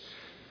righteous.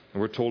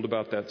 And we're told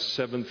about that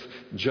seventh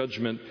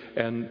judgment.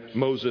 And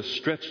Moses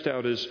stretched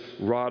out his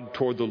rod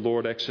toward the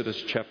Lord.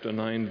 Exodus chapter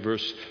 9,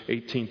 verse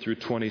 18 through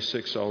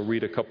 26. I'll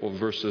read a couple of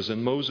verses.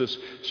 And Moses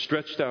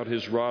stretched out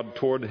his rod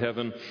toward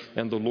heaven,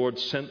 and the Lord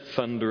sent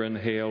thunder and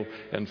hail,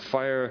 and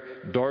fire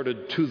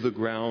darted to the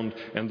ground,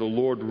 and the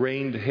Lord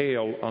rained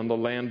hail on the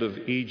land of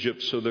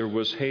Egypt. So there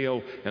was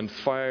hail and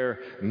fire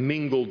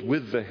mingled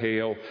with the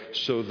hail,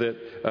 so that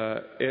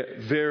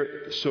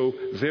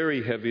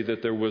very heavy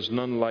that there was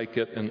none like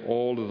it in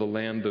all of the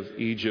land of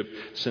Egypt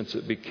since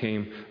it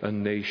became a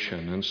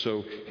nation. And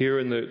so here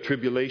in the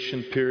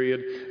tribulation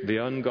period, the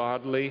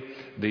ungodly,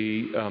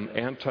 the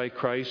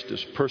Antichrist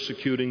is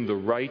persecuting the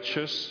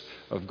righteous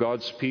of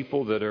God's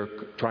people that are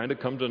trying to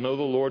come to know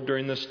the Lord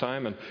during this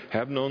time and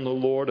have known the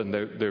Lord, and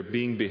they're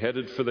being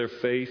beheaded for their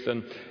faith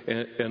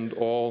and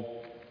all.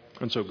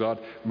 And so God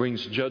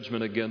brings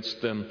judgment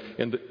against them,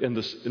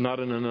 not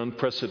in an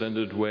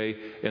unprecedented way,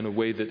 in a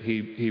way that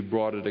He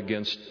brought it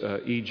against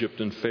Egypt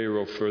and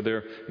Pharaoh for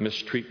their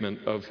mistreatment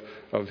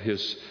of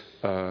His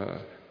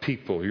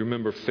people. You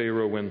remember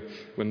Pharaoh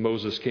when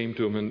Moses came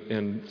to him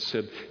and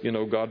said,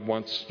 God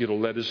wants you to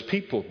let His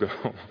people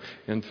go.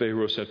 And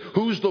Pharaoh said,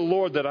 who's the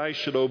Lord that I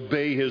should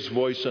obey His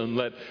voice and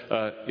let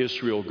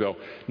Israel go?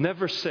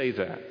 Never say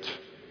that.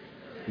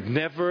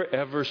 Never,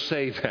 ever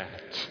say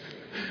that.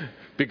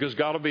 Because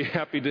God will be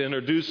happy to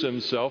introduce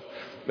Himself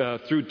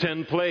through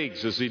 10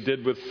 plagues, as He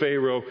did with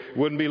Pharaoh. It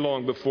wouldn't be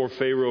long before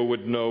Pharaoh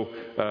would know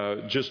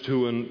just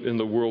who in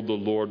the world the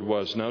Lord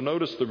was. Now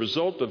notice the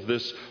result of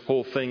this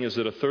whole thing is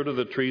that a third of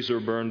the trees are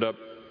burned up.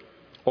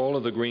 All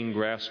of the green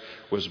grass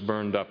was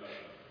burned up.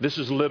 This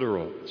is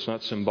literal. It's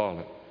not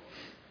symbolic.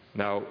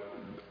 Now,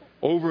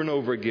 over and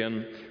over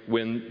again,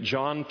 when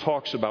John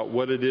talks about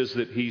what it is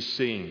that he's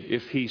seeing,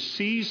 if he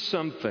sees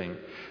something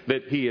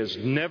that he has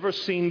never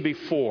seen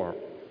before,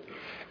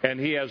 and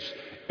he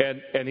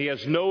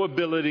has no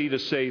ability to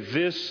say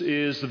this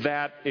is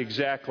that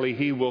exactly,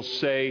 he will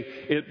say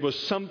it was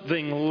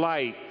something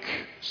like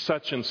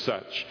such and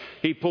such.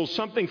 He pulls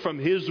something from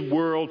his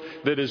world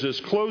that is as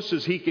close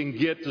as he can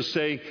get to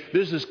say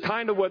this is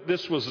kind of what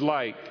this was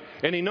like.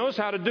 And he knows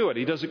how to do it.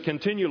 He does it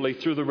continually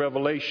through the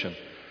revelation.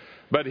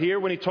 But here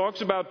when he talks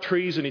about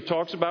trees and he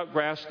talks about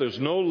grass, there's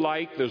no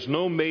like, there's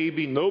no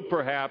maybe, no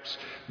perhaps.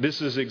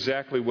 This is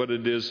exactly what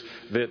it is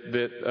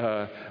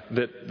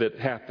that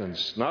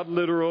happens. Not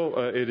literal.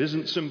 It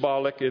isn't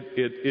symbolic. It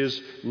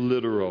is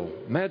literal.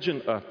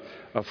 Imagine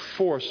a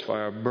forest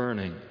fire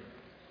burning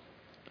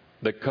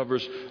that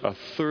covers a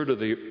third of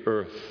the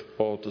earth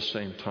all at the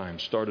same time,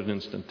 started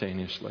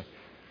instantaneously.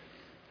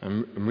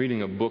 I'm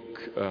reading a book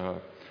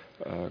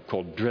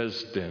called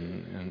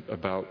Dresden, and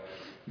about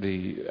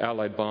the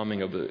Allied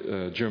bombing of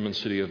the German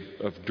city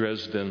of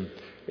Dresden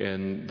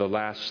in the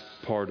last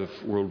part of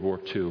World War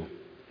II.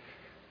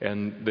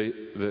 And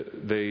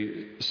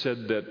they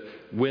said that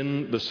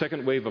when the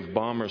second wave of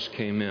bombers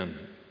came in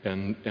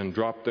and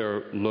dropped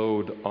their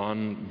load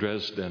on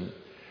Dresden,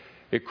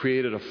 it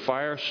created a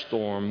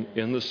firestorm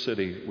in the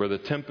city where the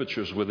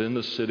temperatures within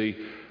the city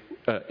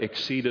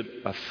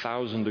exceeded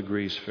 1,000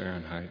 degrees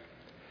Fahrenheit.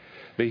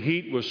 The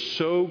heat was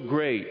so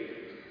great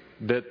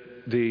that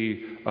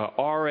the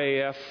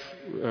RAF,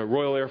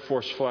 Royal Air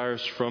Force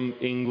flyers from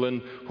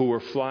England, who were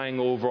flying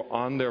over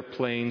on their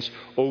planes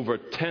over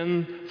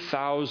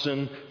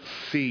 10,000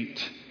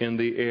 feet in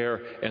the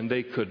air, and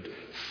they could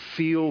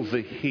feel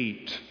the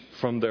heat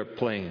from their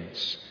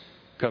planes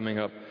coming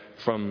up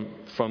from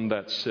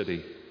that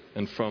city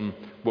and from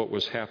what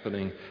was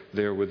happening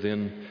there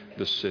within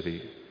the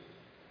city.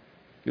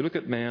 You look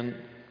at man,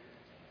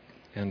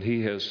 and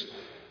he has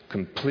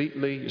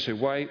completely, you say,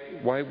 why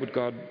would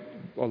God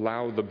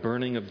allow the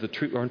burning of the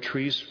tree? Aren't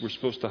trees, we're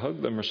supposed to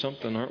hug them or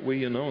something, aren't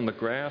we, in the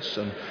grass,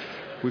 and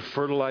we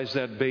fertilize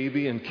that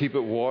baby and keep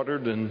it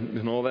watered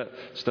and all that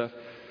stuff.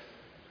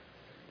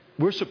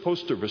 We're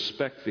supposed to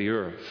respect the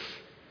earth,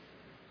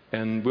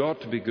 and we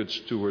ought to be good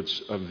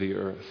stewards of the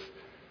earth.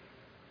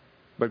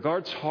 But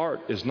God's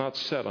heart is not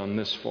set on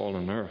this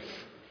fallen earth.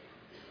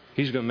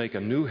 He's going to make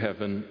a new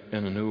heaven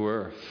and a new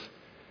earth.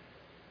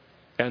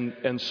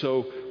 And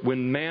so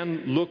when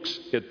man looks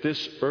at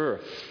this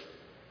earth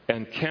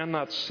and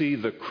cannot see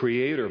the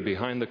Creator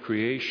behind the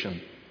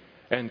creation,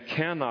 and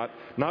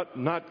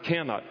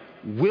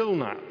will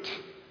not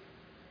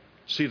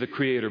see the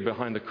Creator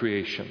behind the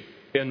creation,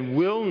 and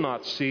will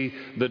not see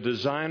the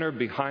designer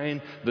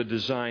behind the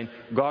design,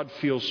 God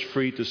feels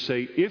free to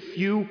say, if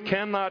you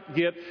cannot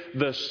get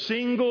the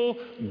single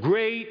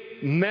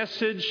great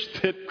message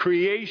that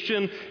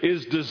creation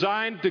is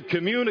designed to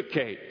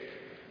communicate,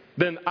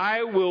 then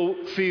I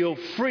will feel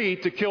free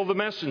to kill the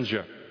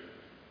messenger.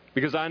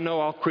 Because I know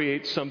I'll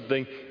create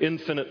something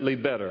infinitely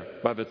better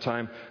by the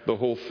time the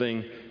whole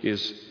thing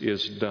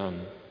is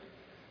done.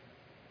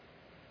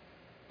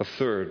 A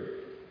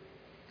third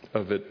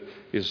of it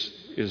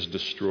is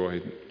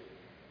destroyed.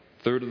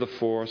 A third of the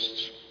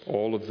forests,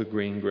 all of the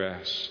green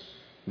grass.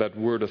 That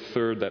word, a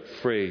third, that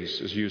phrase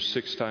is used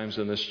 6 times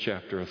in this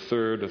chapter. A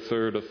third, a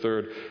third, a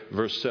third.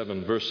 Verse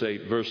 7, verse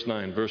 8, verse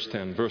 9, verse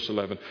 10, verse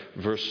 11,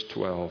 verse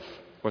 12.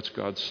 What's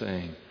God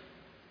saying?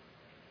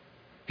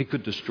 He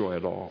could destroy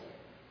it all.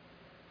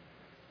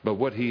 But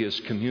what he is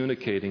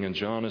communicating, and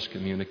John is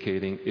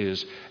communicating,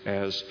 is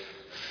as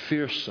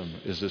fearsome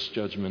as this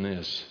judgment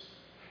is,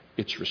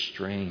 it's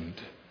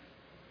restrained.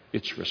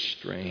 It's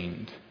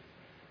restrained.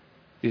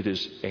 It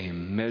is a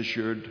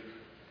measured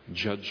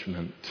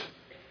judgment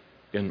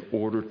in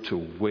order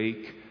to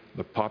wake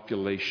the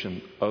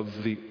population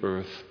of the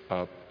earth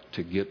up,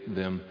 to get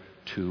them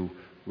to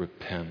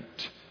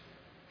repent.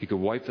 He could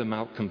wipe them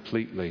out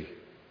completely.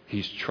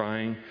 He's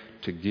trying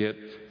to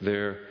get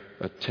their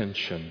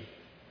attention,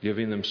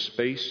 giving them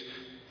space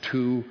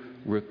to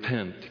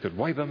repent. He could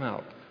wipe them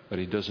out, but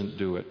he doesn't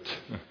do it.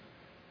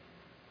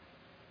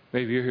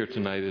 Maybe you're here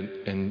tonight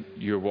and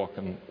you're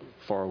walking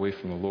far away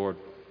from the Lord,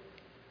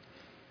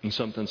 and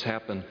something's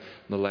happened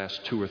in the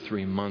last 2 or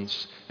 3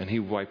 months, and he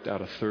wiped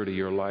out a third of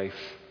your life.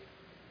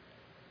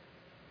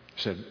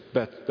 He said,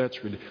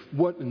 that's really,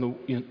 what in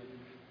the,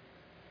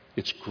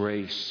 it's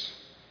grace.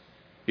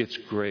 It's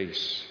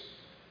grace.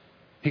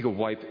 He could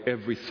wipe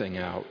everything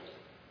out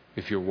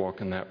if you're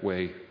walking that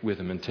way with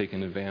him and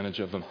taking advantage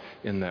of him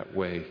in that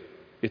way.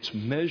 It's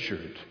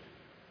measured.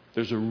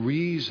 There's a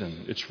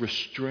reason. It's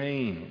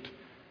restrained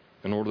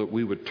in order that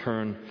we would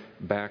turn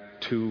back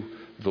to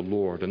the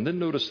Lord. And then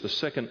notice the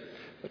second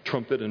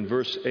trumpet in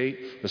verse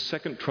 8. The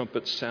second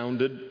trumpet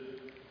sounded,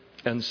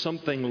 and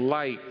something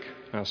like,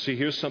 now see,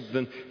 here's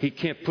something, he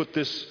can't put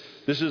this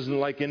isn't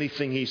like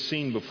anything he's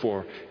seen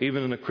before,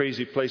 even in a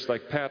crazy place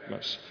like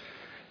Patmos.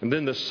 And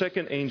then the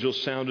second angel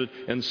sounded,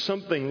 and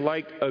something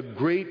like a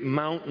great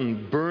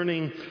mountain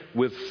burning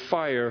with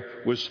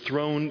fire was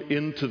thrown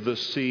into the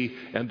sea,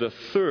 and a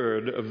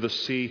third of the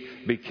sea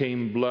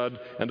became blood,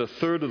 and a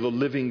third of the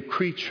living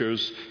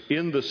creatures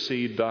in the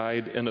sea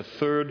died, and a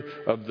third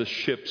of the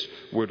ships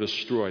were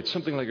destroyed.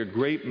 Something like a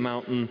great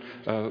mountain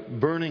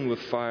burning with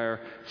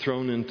fire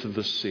thrown into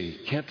the sea.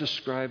 Can't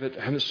describe it.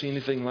 I haven't seen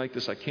anything like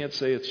this. I can't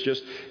say it's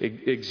just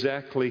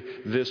exactly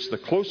this. The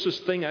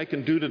closest thing I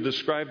can do to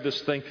describe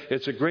this thing,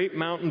 it's a great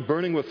mountain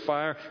burning with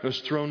fire that was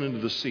thrown into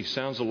the sea.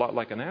 Sounds a lot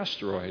like an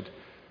asteroid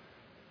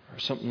or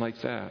something like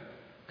that,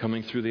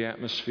 coming through the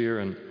atmosphere,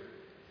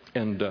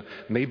 and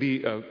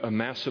maybe a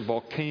massive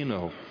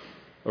volcano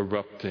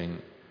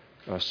erupting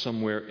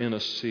somewhere in a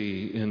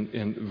sea,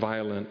 in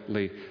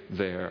violently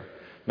there.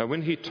 Now,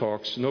 when he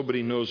talks,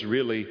 nobody knows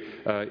really.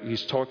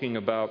 He's talking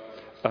about,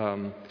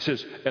 he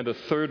says, and a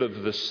third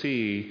of the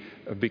sea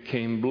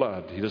became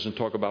blood. He doesn't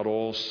talk about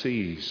all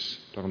seas,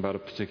 talking about a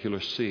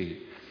particular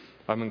sea.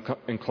 I'm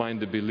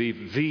inclined to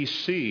believe the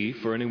sea,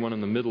 for anyone in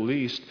the Middle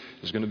East,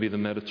 is going to be the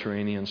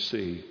Mediterranean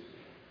Sea.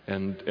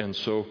 And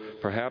so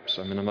perhaps,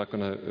 I'm not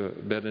going to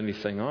bet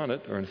anything on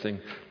it or anything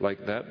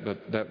like that,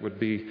 but that would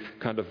be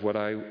kind of what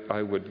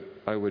I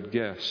would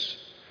guess.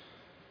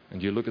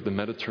 And you look at the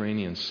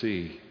Mediterranean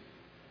Sea,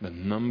 the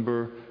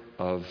number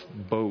of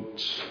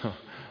boats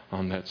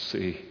on that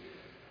sea.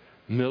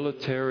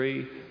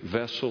 Military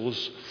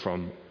vessels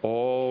from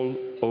all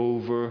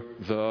over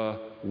the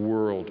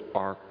world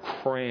are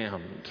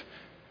crammed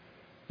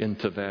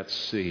into that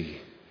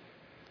sea.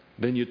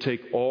 Then you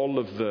take all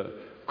of the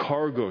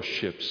cargo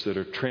ships that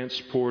are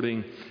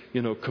transporting,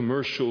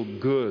 commercial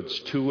goods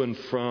to and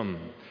from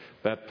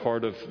that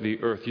part of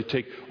the earth. You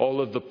take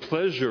all of the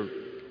pleasure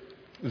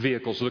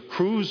vehicles, the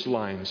cruise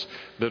lines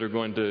that are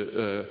going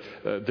to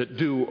that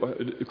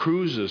do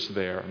cruises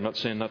there. I'm not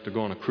saying not to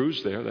go on a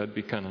cruise there. That'd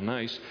be kind of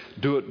nice.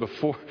 Do it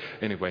before.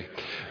 Anyway.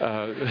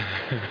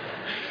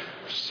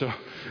 So,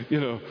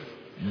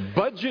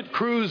 budget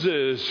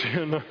cruises,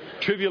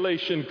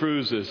 tribulation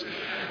cruises.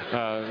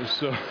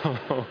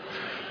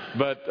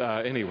 But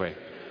anyway,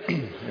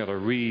 got to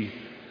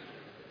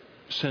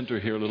re-center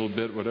here a little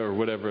bit,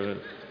 whatever.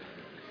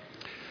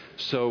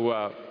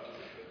 So,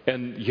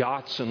 and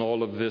yachts and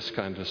all of this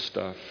kind of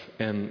stuff,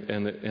 and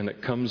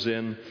it comes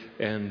in,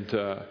 and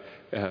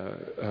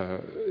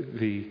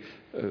the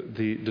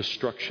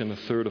destruction, a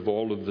third of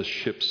all of the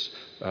ships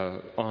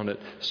on it.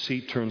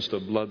 Sea turns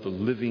to blood. The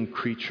living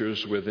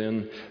creatures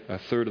within, a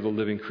third of the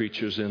living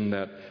creatures in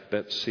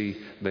that sea,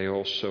 they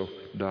also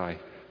die.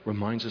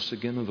 Reminds us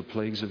again of the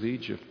plagues of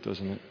Egypt,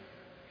 doesn't it?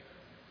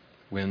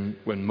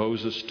 When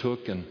Moses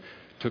took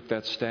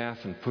that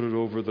staff and put it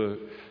over the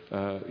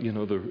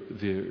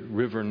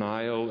river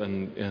Nile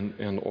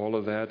and all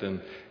of that,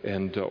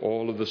 and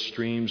all of the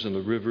streams and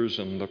the rivers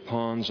and the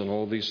ponds and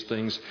all these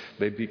things,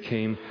 they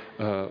became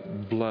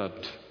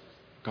blood.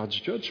 God's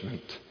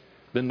judgment.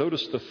 Then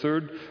notice the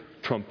third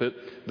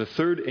trumpet, the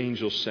third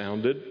angel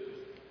sounded,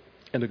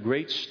 and a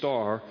great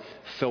star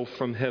fell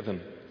from heaven,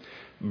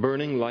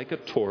 burning like a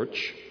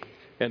torch,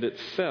 and it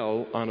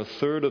fell on a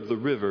third of the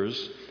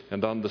rivers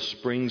and on the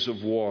springs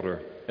of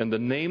water. And the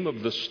name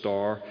of the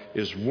star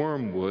is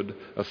Wormwood.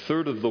 A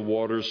third of the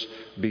waters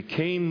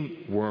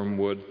became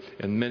wormwood,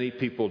 and many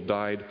people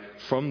died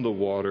from the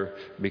water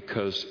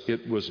because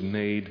it was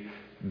made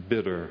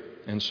bitter.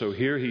 And so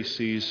here he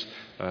sees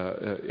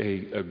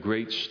a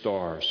great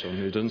star. So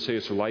it doesn't say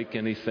it's like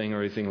anything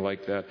or anything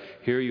like that.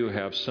 Here you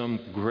have some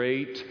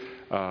great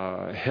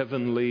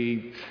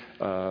heavenly,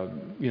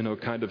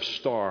 kind of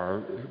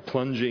star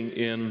plunging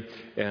in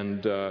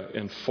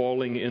and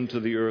falling into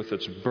the earth.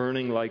 It's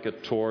burning like a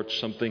torch,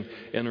 something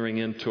entering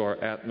into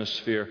our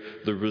atmosphere.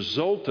 The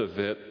result of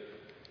it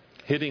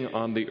hitting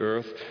on the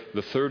earth,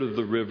 the third of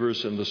the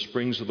rivers and the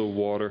springs of the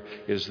water,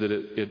 is that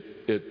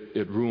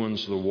it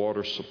ruins the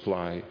water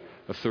supply,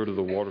 a third of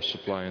the water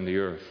supply in the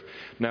earth.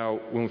 Now,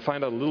 when we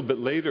find out a little bit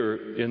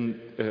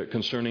later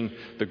concerning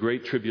the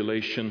Great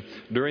Tribulation,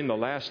 during the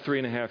last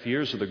 3.5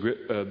 years of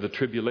the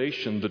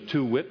tribulation, the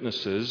two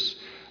witnesses,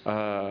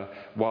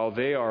 while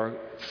they are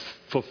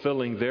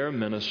fulfilling their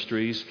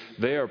ministries,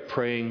 they are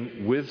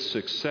praying with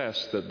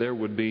success that there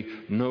would be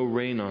no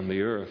rain on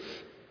the earth.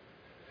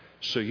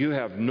 So you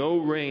have no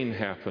rain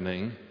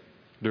happening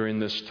during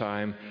this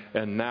time,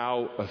 and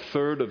now a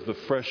third of the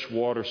fresh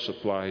water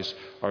supplies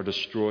are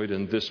destroyed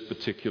in this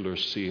particular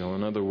seal.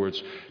 In other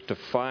words, to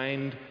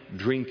find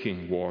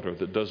drinking water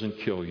that doesn't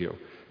kill you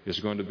is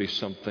going to be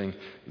something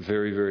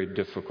very, very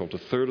difficult. A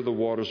third of the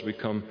waters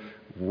become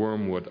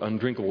wormwood,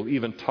 undrinkable,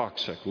 even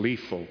toxic,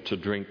 lethal to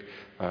drink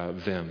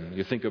them.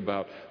 You think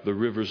about the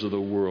rivers of the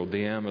world,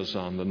 the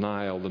Amazon, the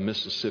Nile, the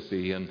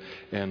Mississippi, and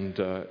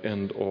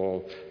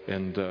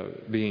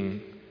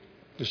being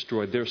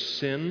destroyed. Their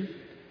sin,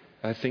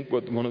 I think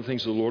one of the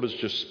things the Lord is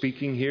just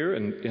speaking here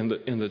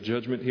in the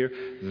judgment here,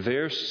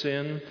 their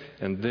sin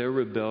and their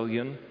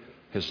rebellion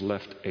has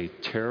left a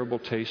terrible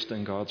taste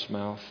in God's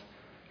mouth.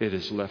 It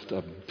has left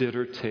a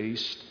bitter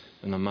taste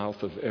in the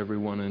mouth of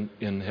everyone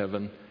in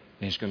heaven.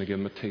 And He's going to give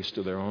them a taste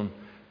of their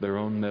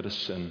own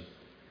medicine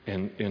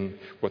and in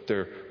what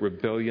their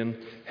rebellion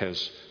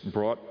has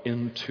brought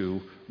into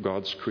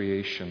God's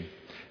creation.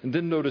 And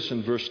then notice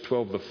in verse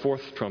 12, the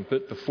fourth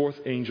trumpet, the fourth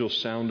angel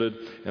sounded,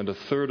 and a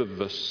third of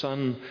the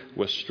sun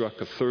was struck,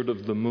 a third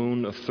of the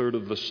moon, a third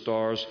of the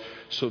stars,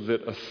 so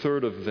that a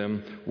third of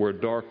them were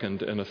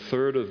darkened, and a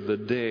third of the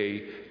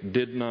day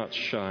did not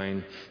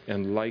shine,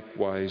 and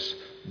likewise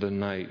the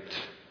night.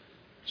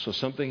 So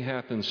something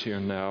happens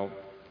here now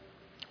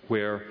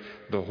where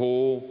the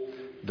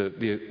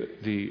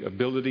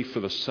ability for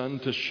the sun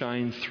to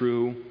shine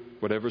through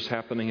whatever's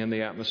happening in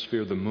the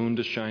atmosphere, the moon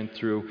to shine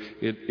through,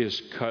 it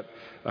is cut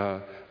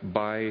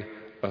by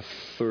a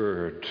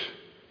third.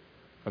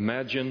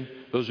 Imagine,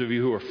 those of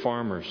you who are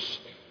farmers,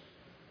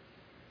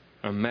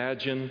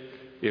 imagine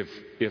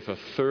if a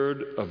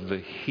third of the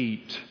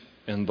heat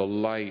and the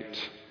light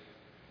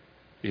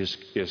is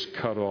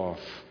cut off.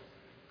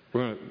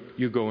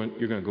 You're going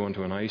to go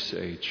into an ice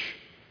age.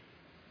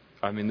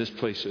 I mean, this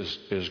place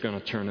is going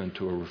to turn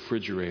into a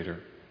refrigerator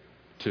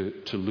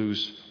to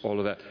lose all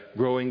of that.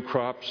 Growing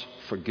crops,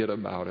 forget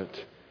about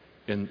it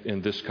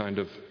in this kind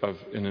of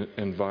an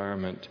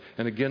environment.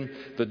 And again,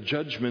 the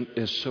judgment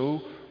is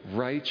so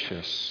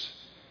righteous.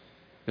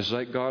 It's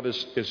like God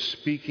is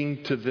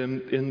speaking to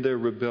them in their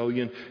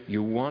rebellion.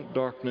 You want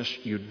darkness,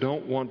 you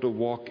don't want to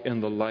walk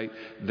in the light,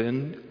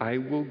 then I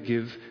will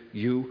give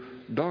you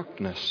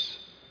darkness.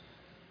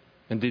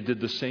 And He did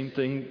the same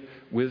thing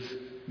with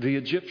the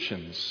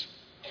Egyptians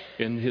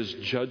in His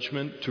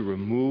judgment to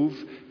remove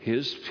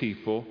His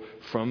people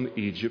from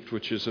Egypt,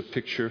 which is a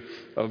picture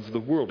of the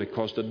world. He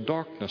caused a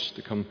darkness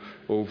to come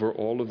over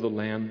all of the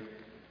land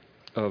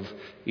of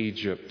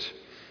Egypt.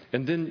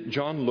 And then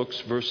John looks,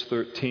 verse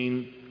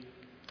 13,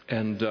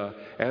 and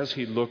as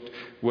he looked,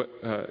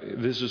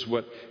 this is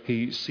what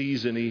he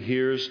sees and he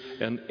hears: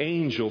 an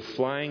angel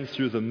flying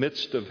through the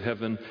midst of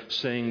heaven,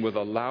 saying with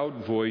a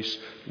loud voice,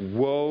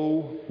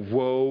 "Woe,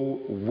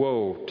 woe,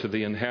 woe to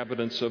the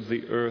inhabitants of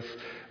the earth,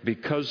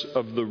 because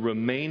of the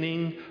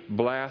remaining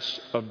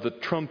blast of the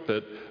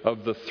trumpet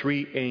of the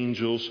three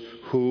angels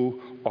who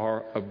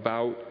are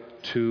about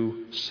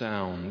to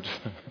sound."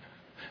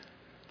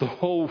 The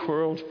whole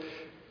world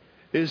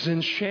is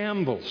in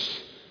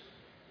shambles.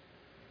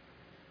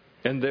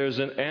 And there's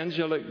an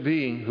angelic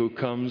being who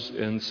comes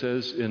and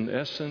says, in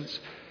essence,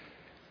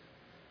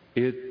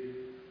 you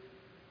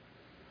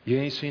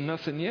ain't seen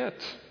nothing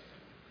yet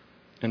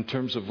in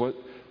terms of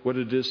what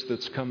it is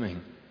that's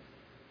coming.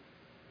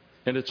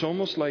 And it's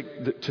almost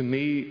like, to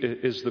me,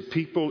 is the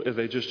people,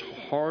 they just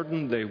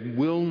harden, they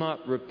will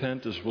not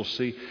repent, as we'll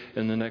see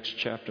in the next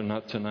chapter,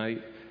 not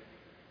tonight,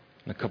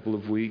 in a couple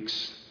of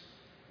weeks.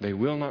 They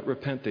will not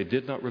repent, they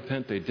did not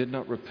repent, they did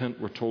not repent,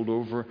 we're told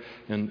over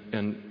and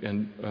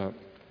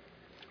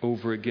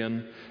over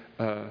again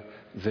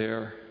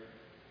there.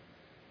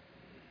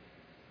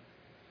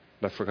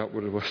 I forgot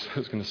what it was I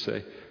was going to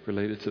say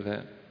related to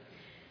that.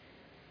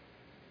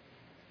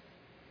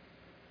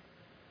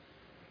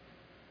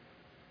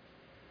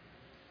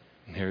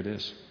 And here it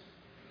is.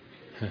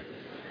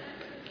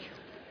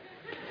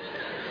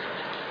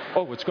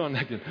 Oh, it's gone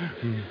again.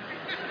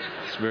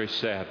 It's very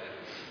sad.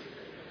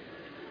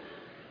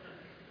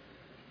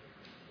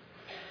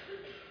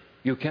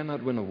 You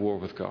cannot win a war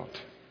with God.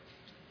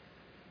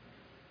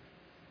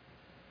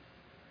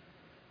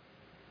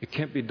 It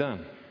can't be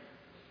done.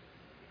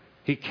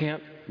 He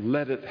can't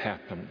let it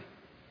happen.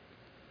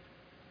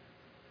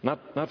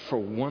 Not for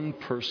one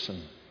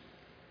person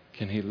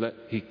can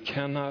He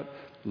cannot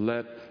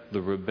let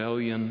the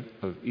rebellion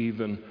of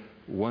even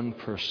one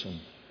person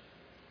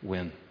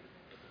win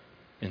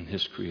in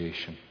His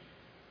creation.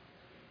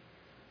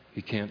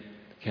 He can't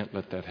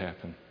let that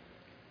happen.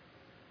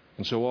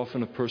 And so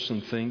often a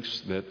person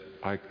thinks that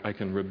I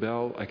can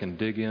rebel, I can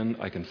dig in,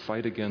 I can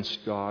fight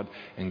against God,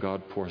 and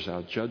God pours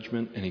out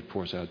judgment, and He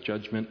pours out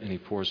judgment, and He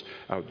pours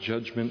out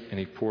judgment, and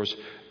He pours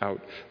out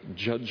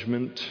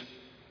judgment.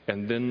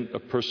 And then a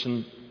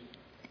person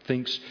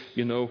thinks,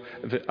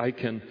 that I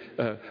can,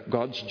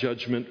 God's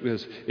judgment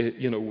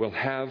will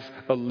have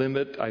a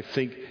limit. I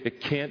think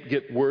it can't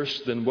get worse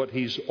than what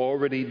He's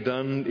already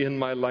done in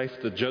my life,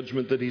 the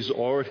judgment that He's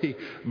already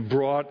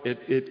brought.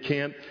 It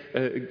can't,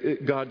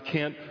 God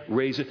can't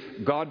raise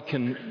it. God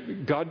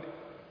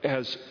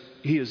has,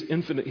 He is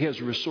infinite. He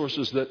has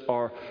resources that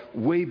are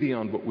way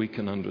beyond what we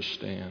can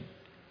understand.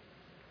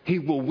 He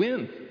will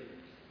win.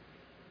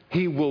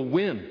 He will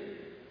win.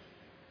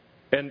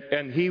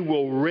 And He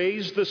will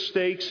raise the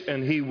stakes,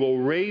 and He will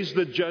raise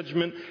the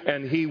judgment,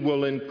 and He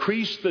will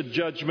increase the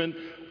judgment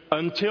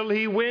until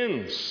He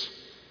wins.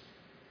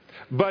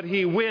 But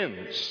He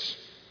wins.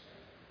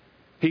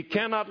 He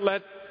cannot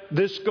let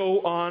this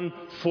go on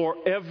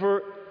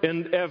forever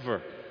and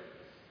ever.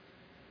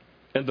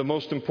 And the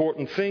most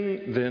important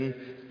thing then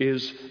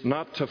is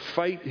not to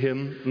fight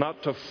Him,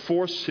 not to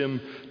force Him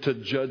to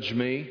judge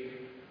me,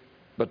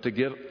 but to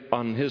get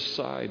on His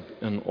side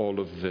in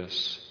all of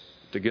this.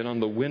 To get on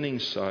the winning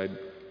side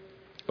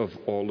of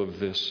all of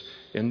this,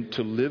 and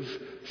to live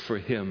for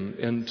Him,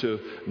 and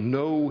to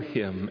know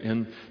Him,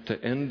 and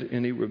to end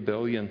any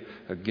rebellion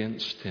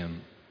against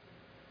Him.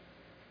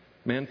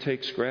 Man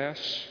takes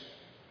grass,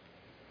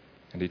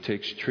 and he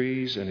takes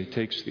trees, and he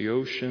takes the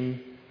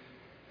ocean,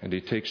 and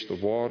he takes the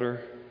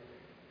water,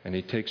 and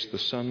he takes the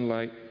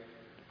sunlight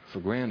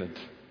for granted,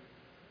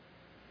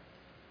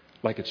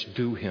 like it's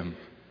due him,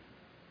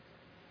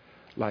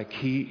 like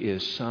he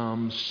is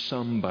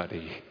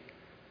somebody,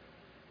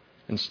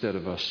 instead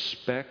of a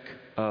speck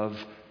of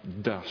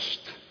dust,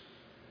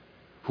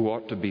 who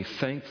ought to be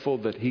thankful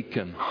that he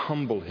can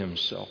humble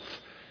himself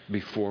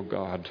before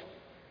God.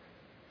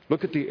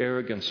 Look at the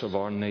arrogance of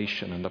our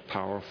nation and the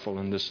powerful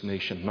in this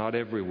nation. Not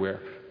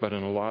everywhere, but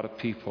in a lot of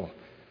people.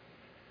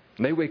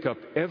 And they wake up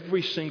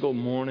every single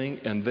morning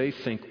and they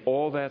think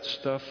all that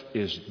stuff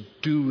is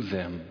due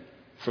them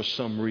for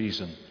some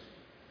reason.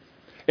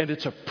 And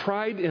it's a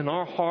pride in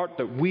our heart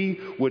that we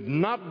would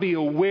not be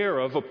aware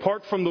of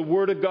apart from the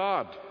Word of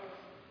God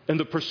and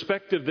the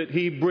perspective that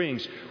He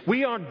brings.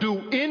 We aren't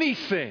due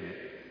anything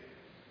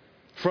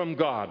from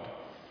God.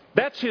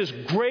 That's His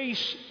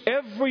grace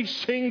every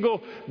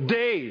single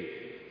day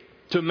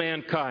to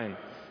mankind,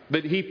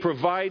 that He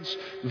provides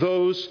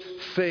those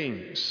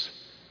things.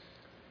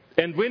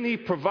 And when He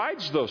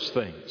provides those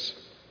things,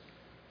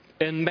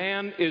 and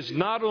man is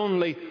not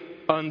only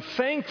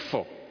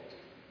unthankful,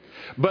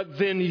 but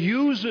then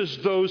uses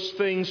those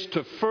things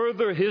to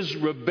further his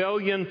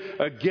rebellion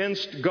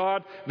against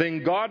God,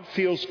 then God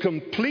feels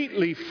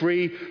completely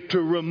free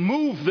to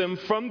remove them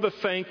from the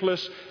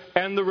thankless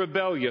and the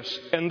rebellious.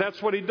 And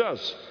that's what He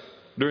does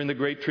during the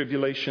Great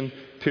Tribulation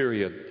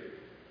period.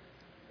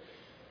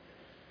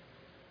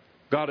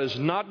 God is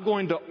not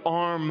going to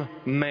arm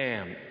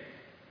man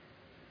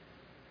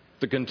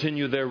to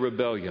continue their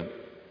rebellion.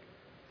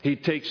 He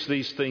takes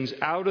these things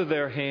out of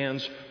their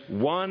hands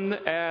one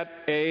at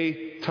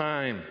a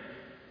time.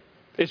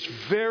 It's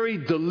very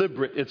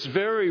deliberate. It's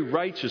very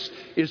righteous.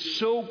 It's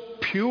so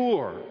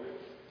pure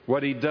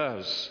what He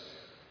does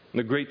in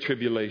the Great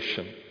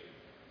Tribulation.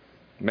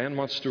 Man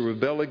wants to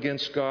rebel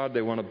against God.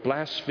 They want to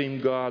blaspheme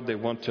God. They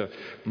want to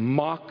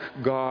mock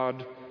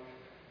God.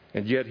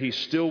 And yet He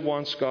still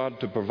wants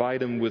God to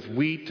provide him with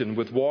wheat and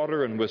with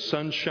water and with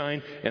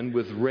sunshine and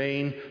with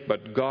rain.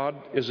 But God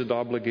isn't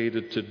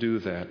obligated to do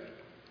that.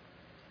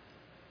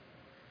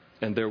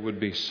 And there would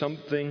be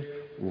something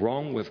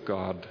wrong with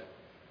God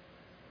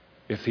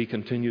if He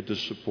continued to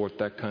support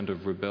that kind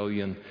of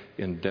rebellion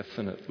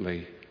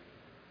indefinitely.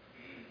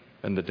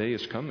 And the day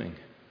is coming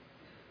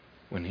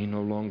when He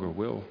no longer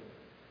will.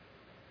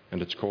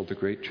 And it's called the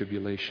Great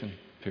Tribulation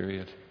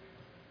period.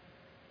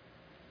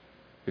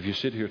 If you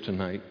sit here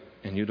tonight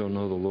and you don't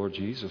know the Lord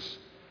Jesus,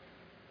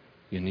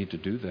 you need to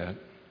do that.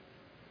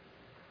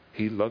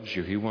 He loves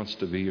you. He wants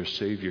to be your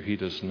Savior. He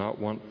does not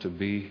want to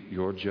be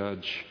your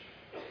judge.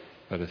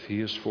 But if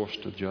He is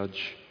forced to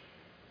judge,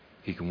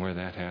 He can wear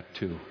that hat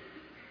too.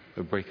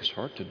 It'll break His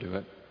heart to do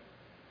it,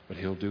 but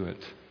He'll do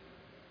it.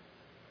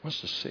 He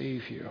wants to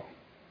save you.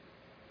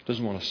 He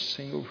doesn't want a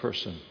single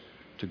person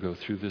to go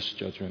through this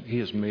judgment. He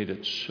has made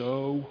it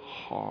so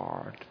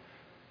hard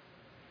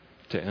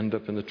to end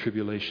up in the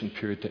tribulation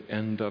period, to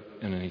end up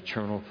in an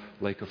eternal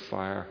lake of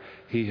fire.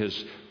 He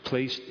has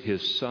placed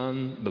His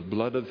Son, the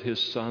blood of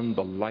His Son,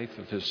 the life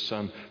of His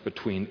Son,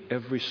 between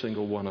every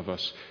single one of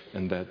us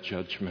and that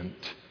judgment.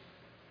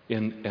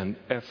 In an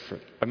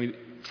effort. I mean,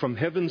 from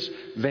heaven's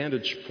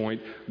vantage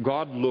point,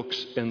 God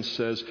looks and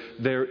says,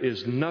 there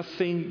is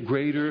nothing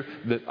greater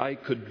that I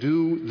could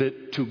do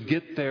to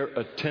get their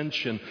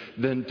attention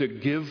than to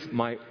give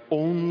my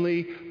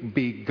only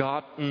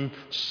begotten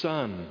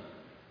Son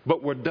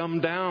but we're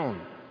dumbed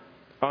down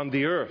on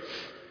the earth.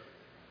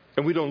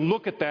 And we don't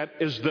look at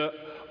that as the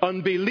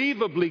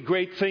unbelievably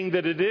great thing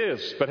that it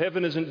is. But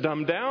heaven isn't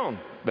dumbed down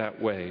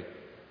that way.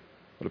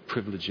 What a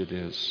privilege it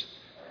is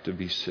to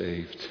be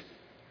saved.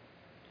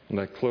 And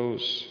I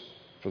close,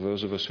 for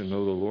those of us who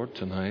know the Lord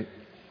tonight,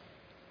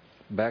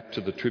 back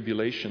to the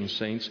tribulation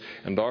saints,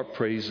 and our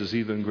praise is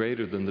even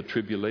greater than the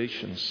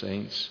tribulation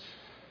saints,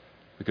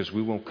 because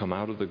we won't come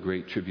out of the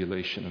great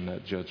tribulation in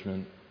that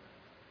judgment.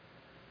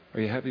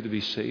 Are you happy to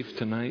be saved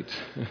tonight?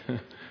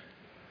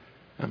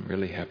 I'm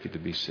really happy to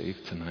be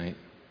saved tonight.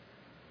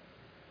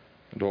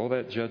 And all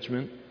that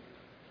judgment,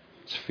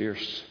 it's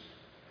fierce.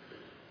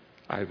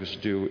 I was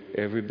due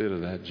every bit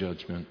of that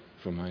judgment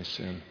for my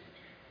sin.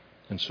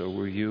 And so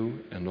were you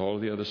and all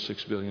the other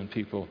 6 billion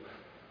people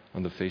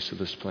on the face of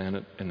this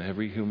planet and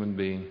every human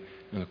being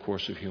in the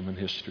course of human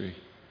history.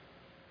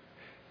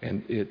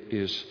 And it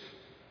is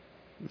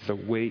the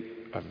weight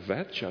of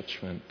that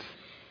judgment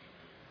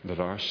that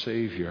our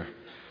Savior,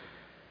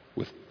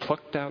 with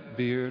plucked out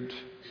beard,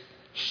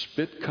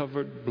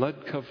 spit-covered,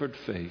 blood-covered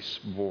face,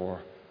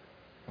 bore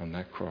on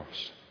that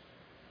cross.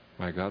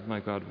 My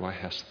God, why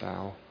hast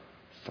thou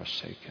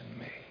forsaken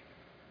me?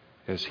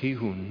 As he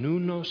who knew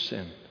no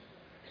sin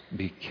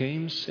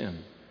became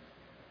sin,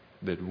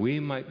 that we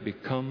might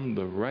become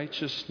the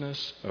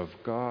righteousness of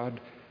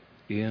God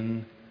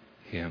in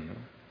him.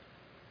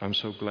 I'm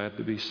so glad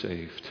to be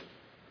saved.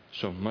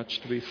 So much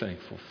to be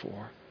thankful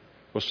for.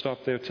 We'll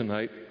stop there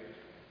tonight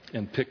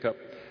and pick up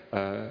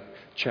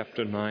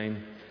chapter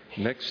 9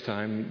 next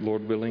time.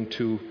 Lord willing,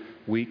 2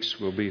 weeks.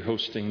 We'll be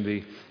hosting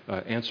the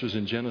Answers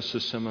in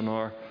Genesis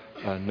seminar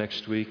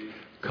next week.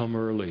 Come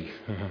early.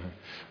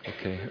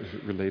 Okay,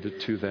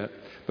 related to that.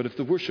 But if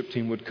the worship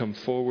team would come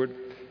forward,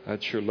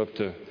 I'd sure love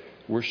to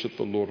worship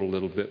the Lord a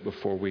little bit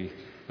before we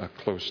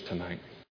close tonight.